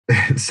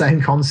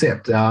 Same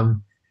concept.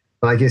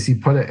 But I guess you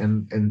put it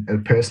in a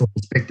personal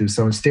perspective.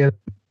 So instead of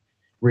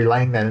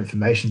relaying that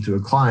information to a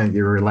client,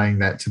 you're relaying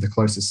that to the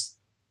closest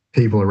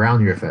people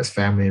around you, if that's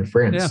family and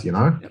friends,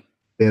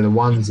 They're the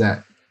ones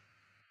that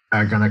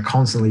are going to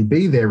constantly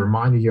be there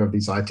reminding you of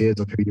these ideas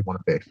of who you want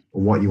to be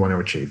or what you want to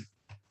achieve.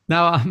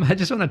 Now, I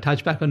just want to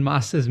touch back on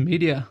Masters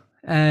Media.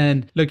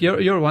 And look,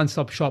 you're a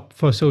one-stop shop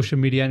for social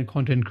media and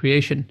content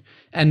creation.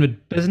 And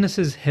with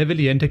businesses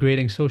heavily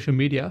integrating social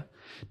media,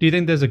 do you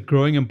think there's a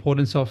growing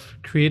importance of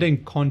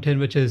creating content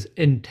which is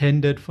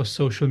intended for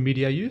social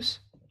media use?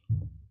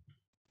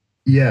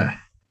 Yeah,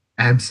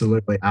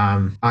 absolutely.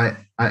 I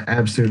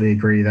absolutely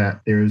agree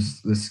that there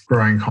is this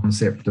growing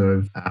concept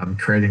of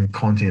creating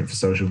content for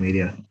social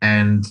media,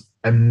 and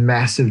a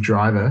massive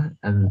driver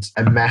for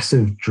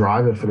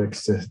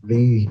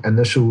the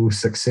initial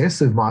success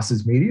of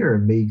Masters Media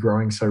and me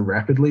growing so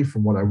rapidly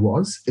from what I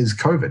was is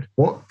COVID.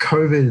 What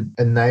COVID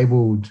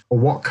enabled or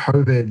what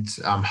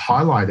COVID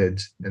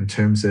highlighted in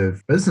terms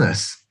of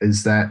business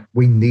is that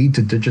we need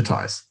to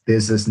digitize.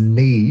 There's this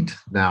need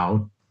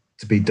now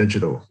to be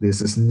digital. There's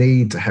this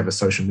need to have a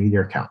social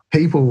media account.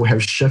 People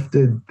have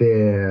shifted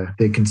their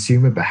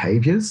consumer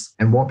behaviors.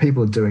 And what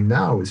people are doing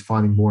now is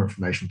finding more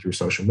information through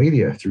social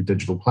media, through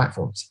digital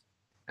platforms.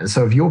 And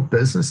so if your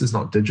business is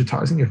not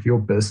digitizing, if your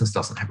business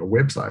doesn't have a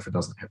website, if it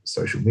doesn't have a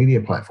social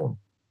media platform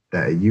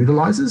that it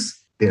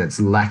utilizes, then it's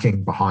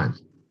lacking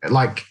behind.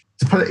 Like,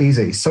 to put it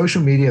easy,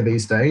 social media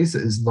these days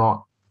is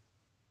not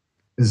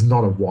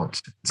a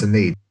want, it's a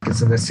need.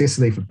 It's a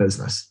necessity for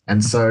business.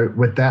 And so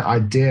with that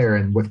idea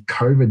and with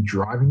COVID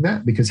driving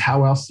that, because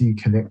how else do you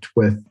connect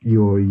with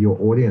your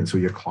audience or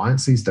your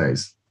clients these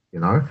days?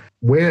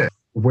 We're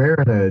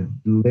in a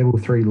level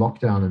 3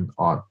 lockdown and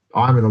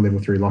I'm in a level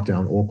 3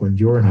 lockdown in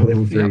Auckland. You're in a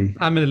level 3. Yep,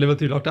 I'm in a level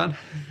 3 lockdown.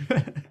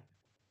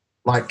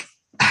 Like,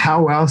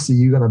 how else are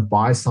you going to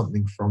buy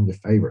something from your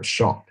favorite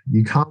shop?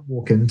 You can't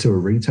walk into a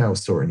retail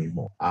store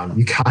anymore.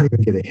 You can't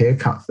even get a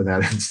haircut for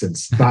that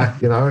instance.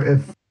 But,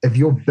 if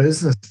your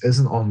business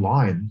isn't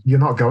online, you're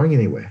not going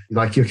anywhere.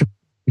 Like, you're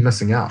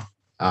missing out.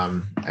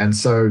 And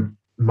so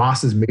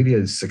Masters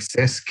Media's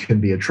success can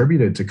be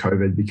attributed to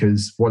COVID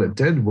because what it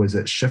did was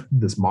it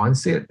shifted this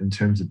mindset in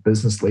terms of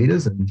business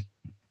leaders and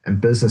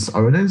business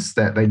owners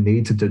that they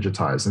need to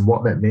digitize. And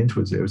what that meant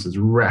was there was this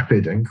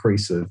rapid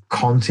increase of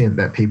content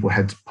that people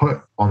had to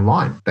put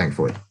online,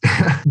 thankfully.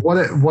 What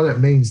it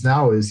means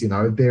now is,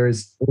 there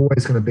is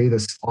always going to be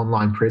this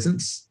online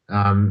presence.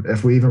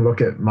 If we even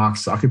look at Mark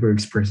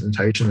Zuckerberg's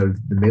presentation of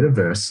the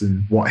metaverse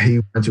and what he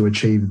wanted to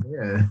achieve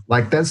there,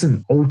 like, that's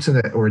an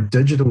alternate or a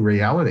digital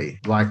reality.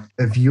 Like,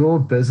 if your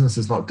business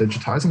is not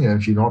digitizing and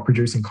if you're not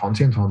producing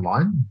content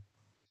online,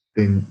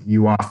 then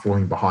you are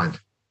falling behind.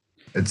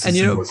 It's as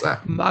simple as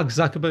that. Mark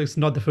Zuckerberg is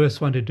not the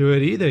first one to do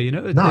it either.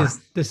 No.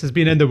 This has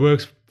been in the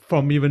works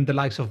from even the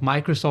likes of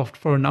Microsoft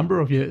for a number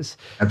of years.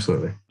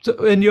 Absolutely. So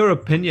in your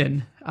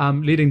opinion,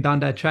 leading down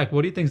that track,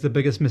 what do you think is the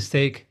biggest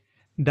mistake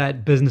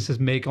that businesses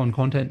make on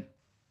content?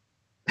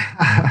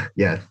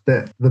 Yeah,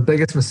 the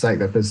biggest mistake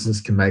that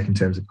businesses can make in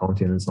terms of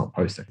content is not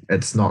posting.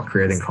 It's not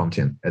creating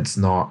content. It's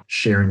not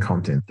sharing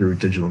content through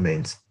digital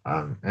means.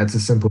 It's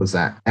as simple as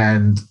that.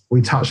 And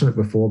we touched on it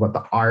before, but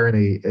the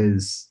irony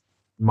is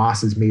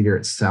Masters Media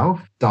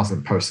itself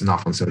doesn't post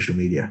enough on social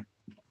media.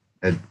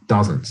 It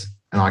doesn't.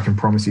 And I can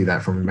promise you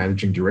that from a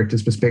managing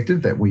director's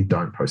perspective, that we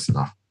don't post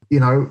enough.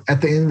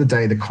 At the end of the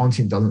day, the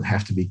content doesn't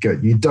have to be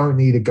good. You don't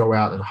need to go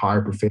out and hire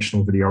a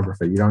professional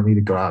videographer. You don't need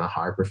to go out and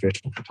hire a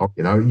professional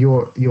photographer.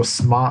 Your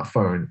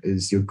smartphone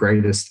is your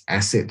greatest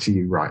asset to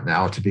you right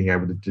now to being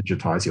able to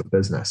digitize your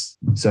business.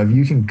 So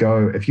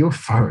if your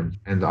phone,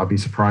 and I'll be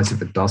surprised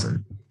if it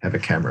doesn't have a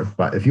camera,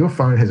 but if your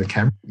phone has a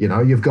camera,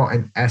 you've got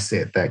an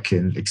asset that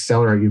can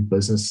accelerate your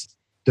business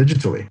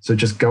digitally. So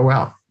just go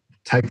out,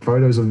 take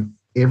photos of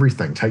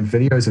everything, take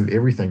videos of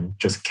everything,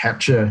 just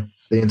capture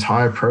the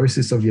entire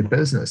process of your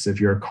business.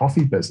 If you're a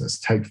coffee business,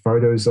 take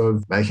photos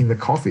of making the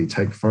coffee,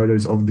 take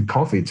photos of the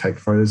coffee, take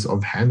photos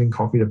of handing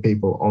coffee to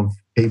people, of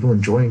people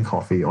enjoying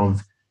coffee,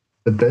 of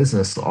the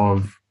business,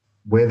 of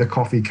where the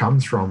coffee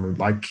comes from.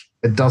 Like,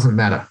 it doesn't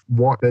matter.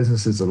 What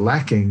businesses are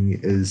lacking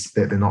is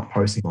that they're not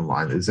posting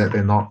online, is that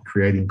they're not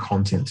creating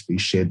content to be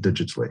shared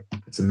digitally.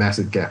 It's a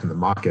massive gap in the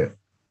market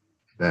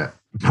that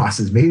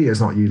masses media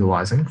is not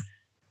utilizing.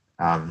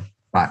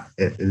 But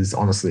it is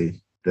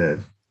honestly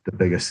the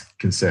biggest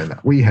concern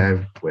that we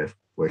have with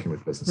working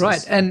with businesses.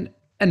 Right. And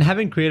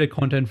having created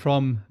content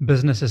from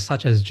businesses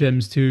such as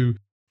gyms to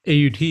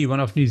AUT, one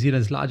of New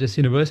Zealand's largest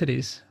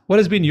universities, what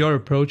has been your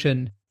approach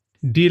in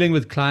dealing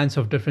with clients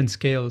of different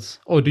scales?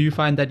 Or do you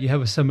find that you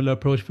have a similar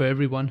approach for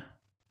everyone?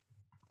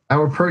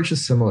 Our approach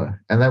is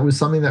similar. And that was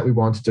something that we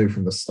wanted to do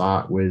from the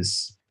start.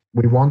 Was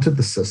we wanted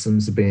the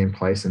systems to be in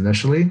place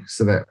initially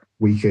so that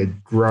we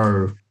could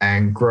grow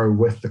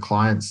with the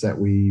clients that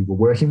we were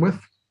working with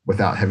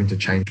without having to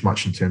change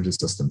much in terms of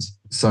systems.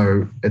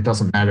 So it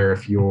doesn't matter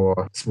if you're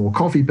a small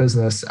coffee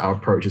business, our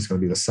approach is going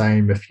to be the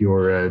same. If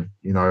you're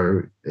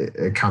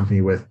a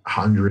company with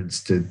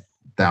hundreds to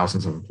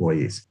thousands of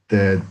employees,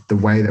 the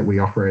way that we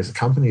operate as a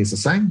company is the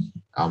same.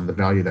 The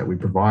value that we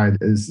provide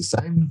is the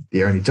same.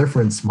 The only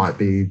difference might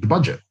be the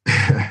budget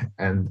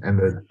and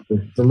the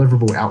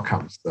deliverable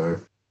outcomes. So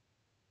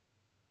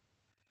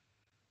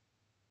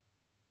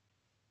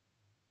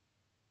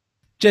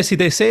Jesse,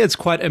 they say it's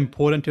quite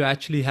important to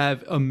actually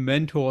have a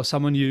mentor,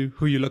 someone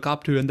who you look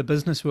up to in the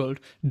business world.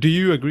 Do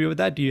you agree with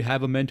that? Do you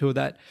have a mentor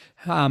that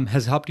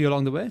has helped you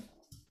along the way?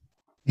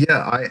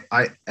 Yeah,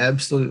 I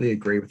absolutely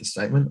agree with the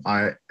statement.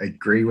 I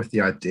agree with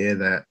the idea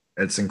that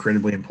it's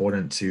incredibly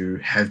important to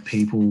have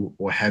people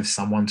or have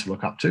someone to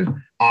look up to.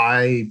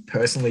 I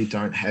personally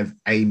don't have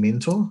a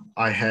mentor.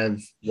 I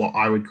have what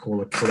I would call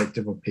a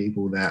collective of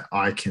people that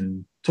I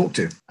can talk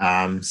to.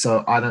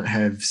 So I don't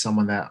have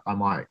someone that I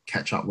might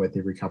catch up with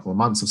every couple of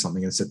months or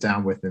something and sit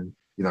down with and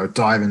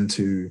dive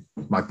into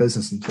my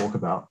business and talk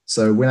about.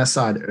 So when I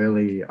started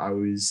early, I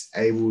was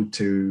able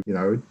to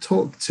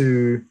talk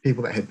to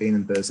people that had been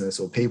in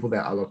business or people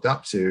that I looked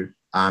up to,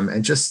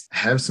 and just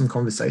have some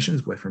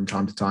conversations with from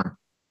time to time.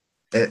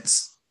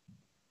 It's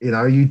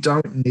you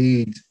don't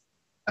need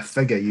a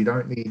figure, you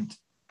don't need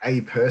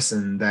a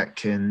person that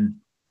can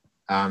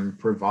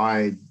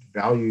provide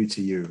value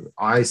to you.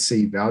 I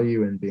see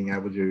value in being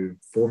able to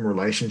form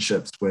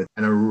relationships with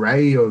an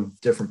array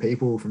of different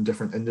people from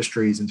different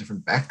industries and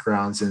different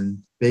backgrounds,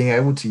 and being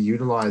able to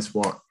utilize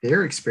what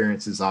their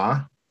experiences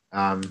are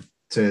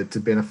to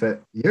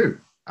benefit you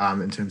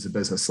in terms of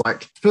business. Like,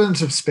 to put it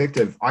into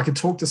perspective, I could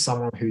talk to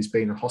someone who's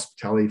been in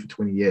hospitality for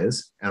 20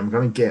 years and I'm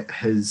going to get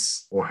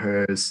his or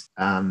hers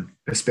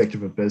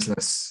perspective of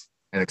business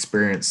and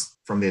experience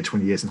from their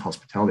 20 years in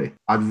hospitality.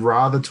 I'd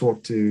rather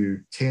talk to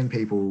 10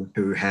 people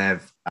who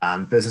have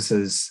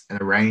businesses in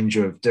a range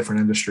of different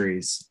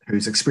industries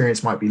whose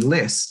experience might be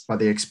less, but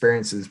their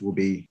experiences will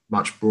be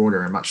much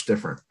broader and much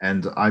different.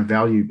 And I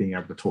value being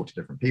able to talk to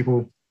different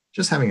people,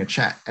 just having a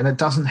chat. And it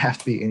doesn't have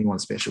to be anyone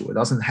special. It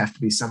doesn't have to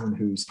be someone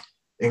who's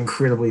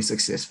incredibly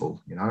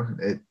successful.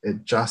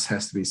 It just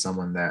has to be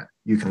someone that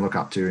you can look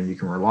up to and you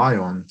can rely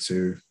on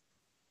to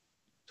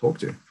talk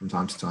to from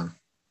time to time.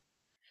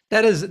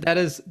 That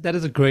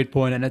is a great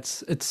point, and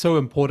it's so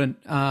important.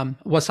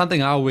 Was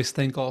something I always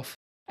think of,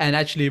 and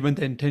actually even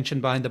the intention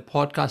behind the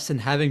podcast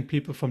and having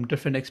people from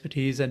different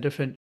expertise and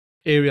different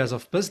areas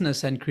of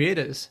business and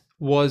creators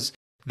was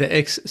the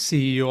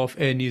ex-CEO of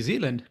Air New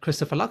Zealand,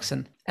 Christopher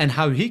Luxon, and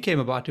how he came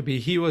about to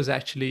be. He was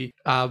actually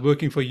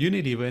working for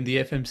Unilever in the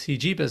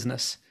FMCG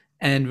business,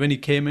 and when he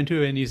came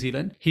into Air New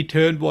Zealand, he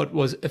turned what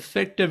was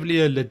effectively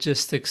a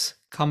logistics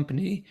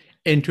company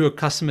into a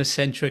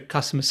customer-centric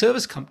customer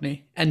service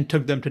company and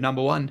took them to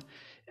number one.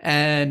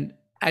 And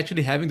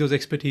actually having those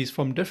expertise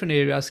from different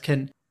areas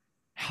can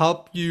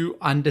help you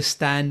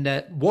understand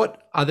that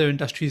what other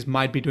industries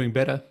might be doing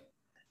better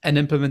and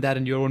implement that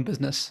in your own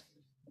business.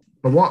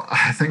 But what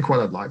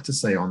I'd like to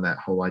say on that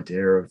whole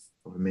idea of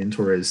a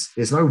mentor is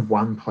there's no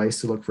one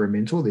place to look for a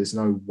mentor. There's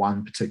no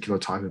one particular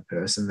type of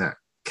person that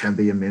can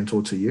be a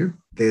mentor to you.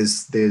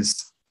 There's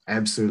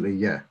absolutely,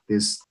 yeah.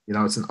 There's,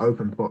 it's an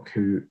open book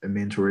who a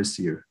mentor is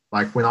to you.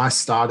 Like, when I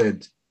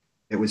started,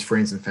 it was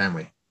friends and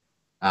family.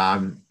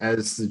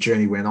 As the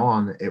journey went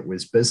on, it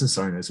was business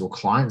owners or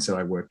clients that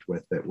I worked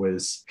with. It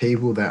was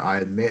people that I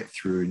had met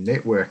through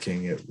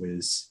networking. It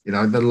was,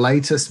 the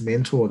latest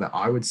mentor that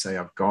I would say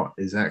I've got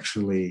is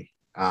actually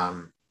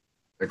a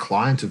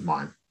client of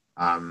mine.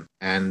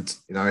 And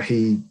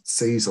he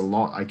sees a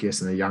lot, I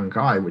guess, in a young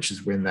guy, which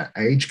is when that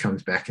age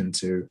comes back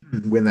into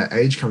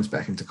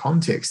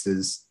context.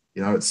 Is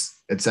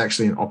it's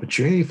actually an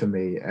opportunity for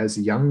me as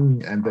a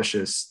young,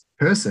 ambitious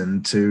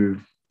person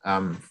to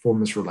form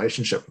this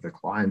relationship with a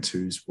client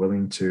who's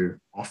willing to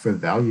offer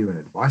value and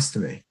advice to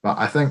me. But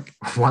I think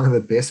one of the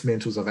best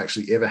mentors I've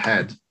actually ever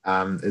had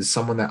is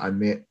someone that I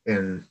met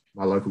in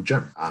my local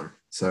gym.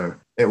 So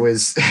it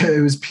was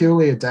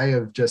purely a day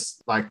of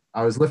just like,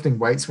 I was lifting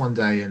weights one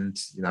day and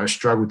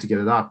struggled to get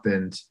it up,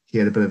 and he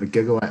had a bit of a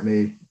giggle at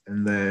me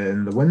in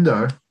the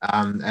window,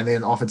 and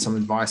then offered some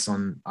advice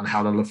on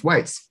how to lift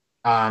weights.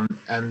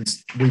 And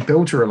we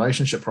built a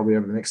relationship probably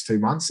over the next 2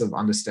 months of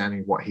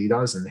understanding what he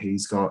does. And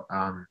he's got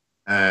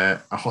a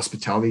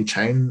hospitality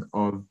chain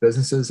of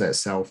businesses that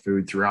sell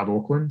food throughout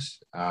Auckland.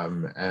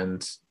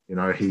 And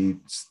he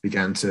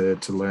began to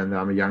learn that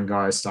I'm a young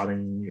guy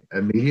starting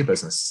a media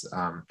business.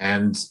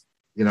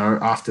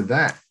 After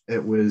that,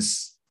 it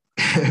was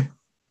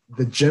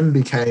the gym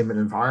became an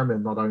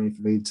environment not only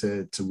for me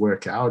to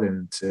work out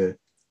and to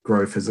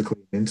grow physically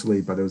and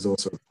mentally, but it was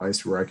also a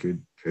place where I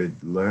could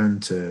learn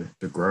to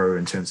grow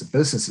in terms of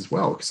business as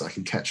well, because I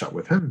could catch up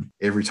with him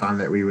every time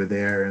that we were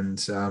there. And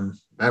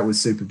that was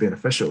super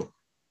beneficial.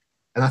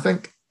 And I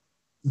think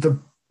the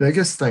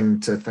biggest thing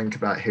to think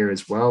about here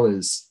as well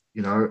is,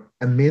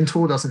 a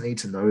mentor doesn't need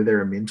to know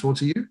they're a mentor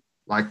to you.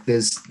 Like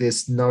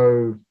there's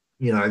no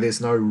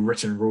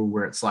written rule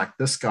where it's like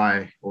this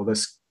guy or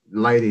this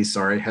lady,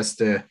 has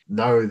to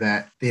know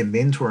that they're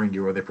mentoring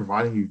you or they're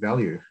providing you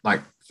value.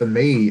 Like for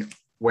me,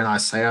 when I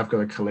say I've got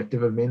a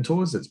collective of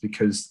mentors, it's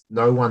because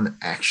no one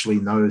actually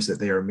knows that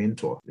they're a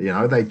mentor.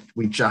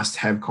 We just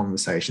have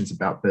conversations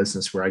about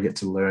business where I get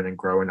to learn and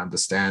grow and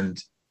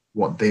understand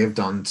what they've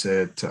done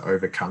to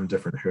overcome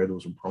different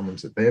hurdles and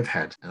problems that they've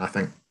had. And I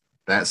think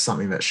that's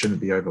something that shouldn't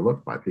be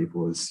overlooked by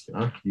people is,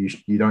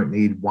 you don't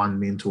need one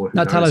mentor.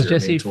 Now tell us,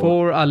 Jesse,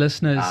 for our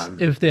listeners,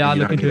 if they are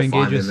looking to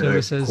engage with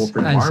services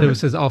and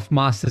services of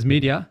Masters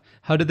Media,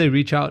 how do they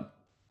reach out?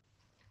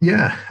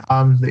 Yeah,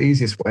 the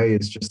easiest way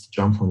is just to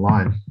jump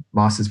online,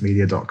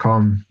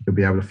 mastersmedia.com. You'll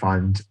be able to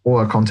find all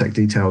our contact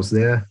details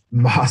there.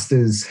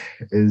 Masters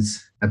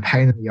is a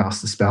pain in the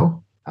ass to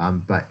spell,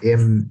 but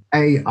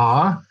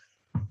M-A-R,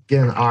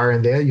 get an R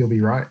in there, you'll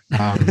be right.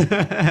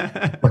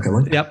 Like a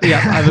link. Yep.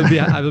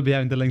 I will be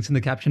having the links in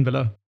the caption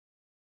below.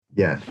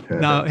 Yeah.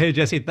 Perfect. Now, hey,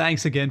 Jesse,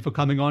 thanks again for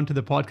coming on to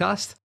the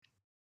podcast.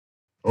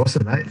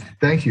 Awesome, mate.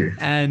 Thank you.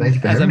 And Thank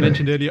you as I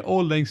mentioned earlier,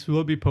 all links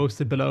will be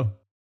posted below.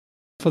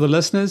 For the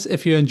listeners,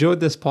 if you enjoyed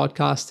this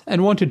podcast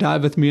and want to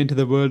dive with me into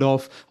the world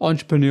of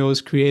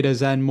entrepreneurs,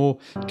 creators, and more,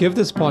 give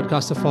this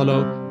podcast a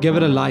follow, give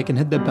it a like, and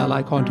hit the bell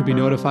icon to be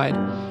notified.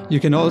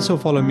 You can also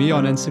follow me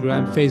on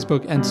Instagram,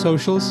 Facebook, and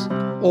socials.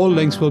 All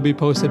links will be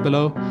posted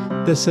below.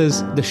 This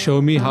is the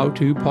Show Me How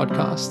To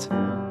podcast.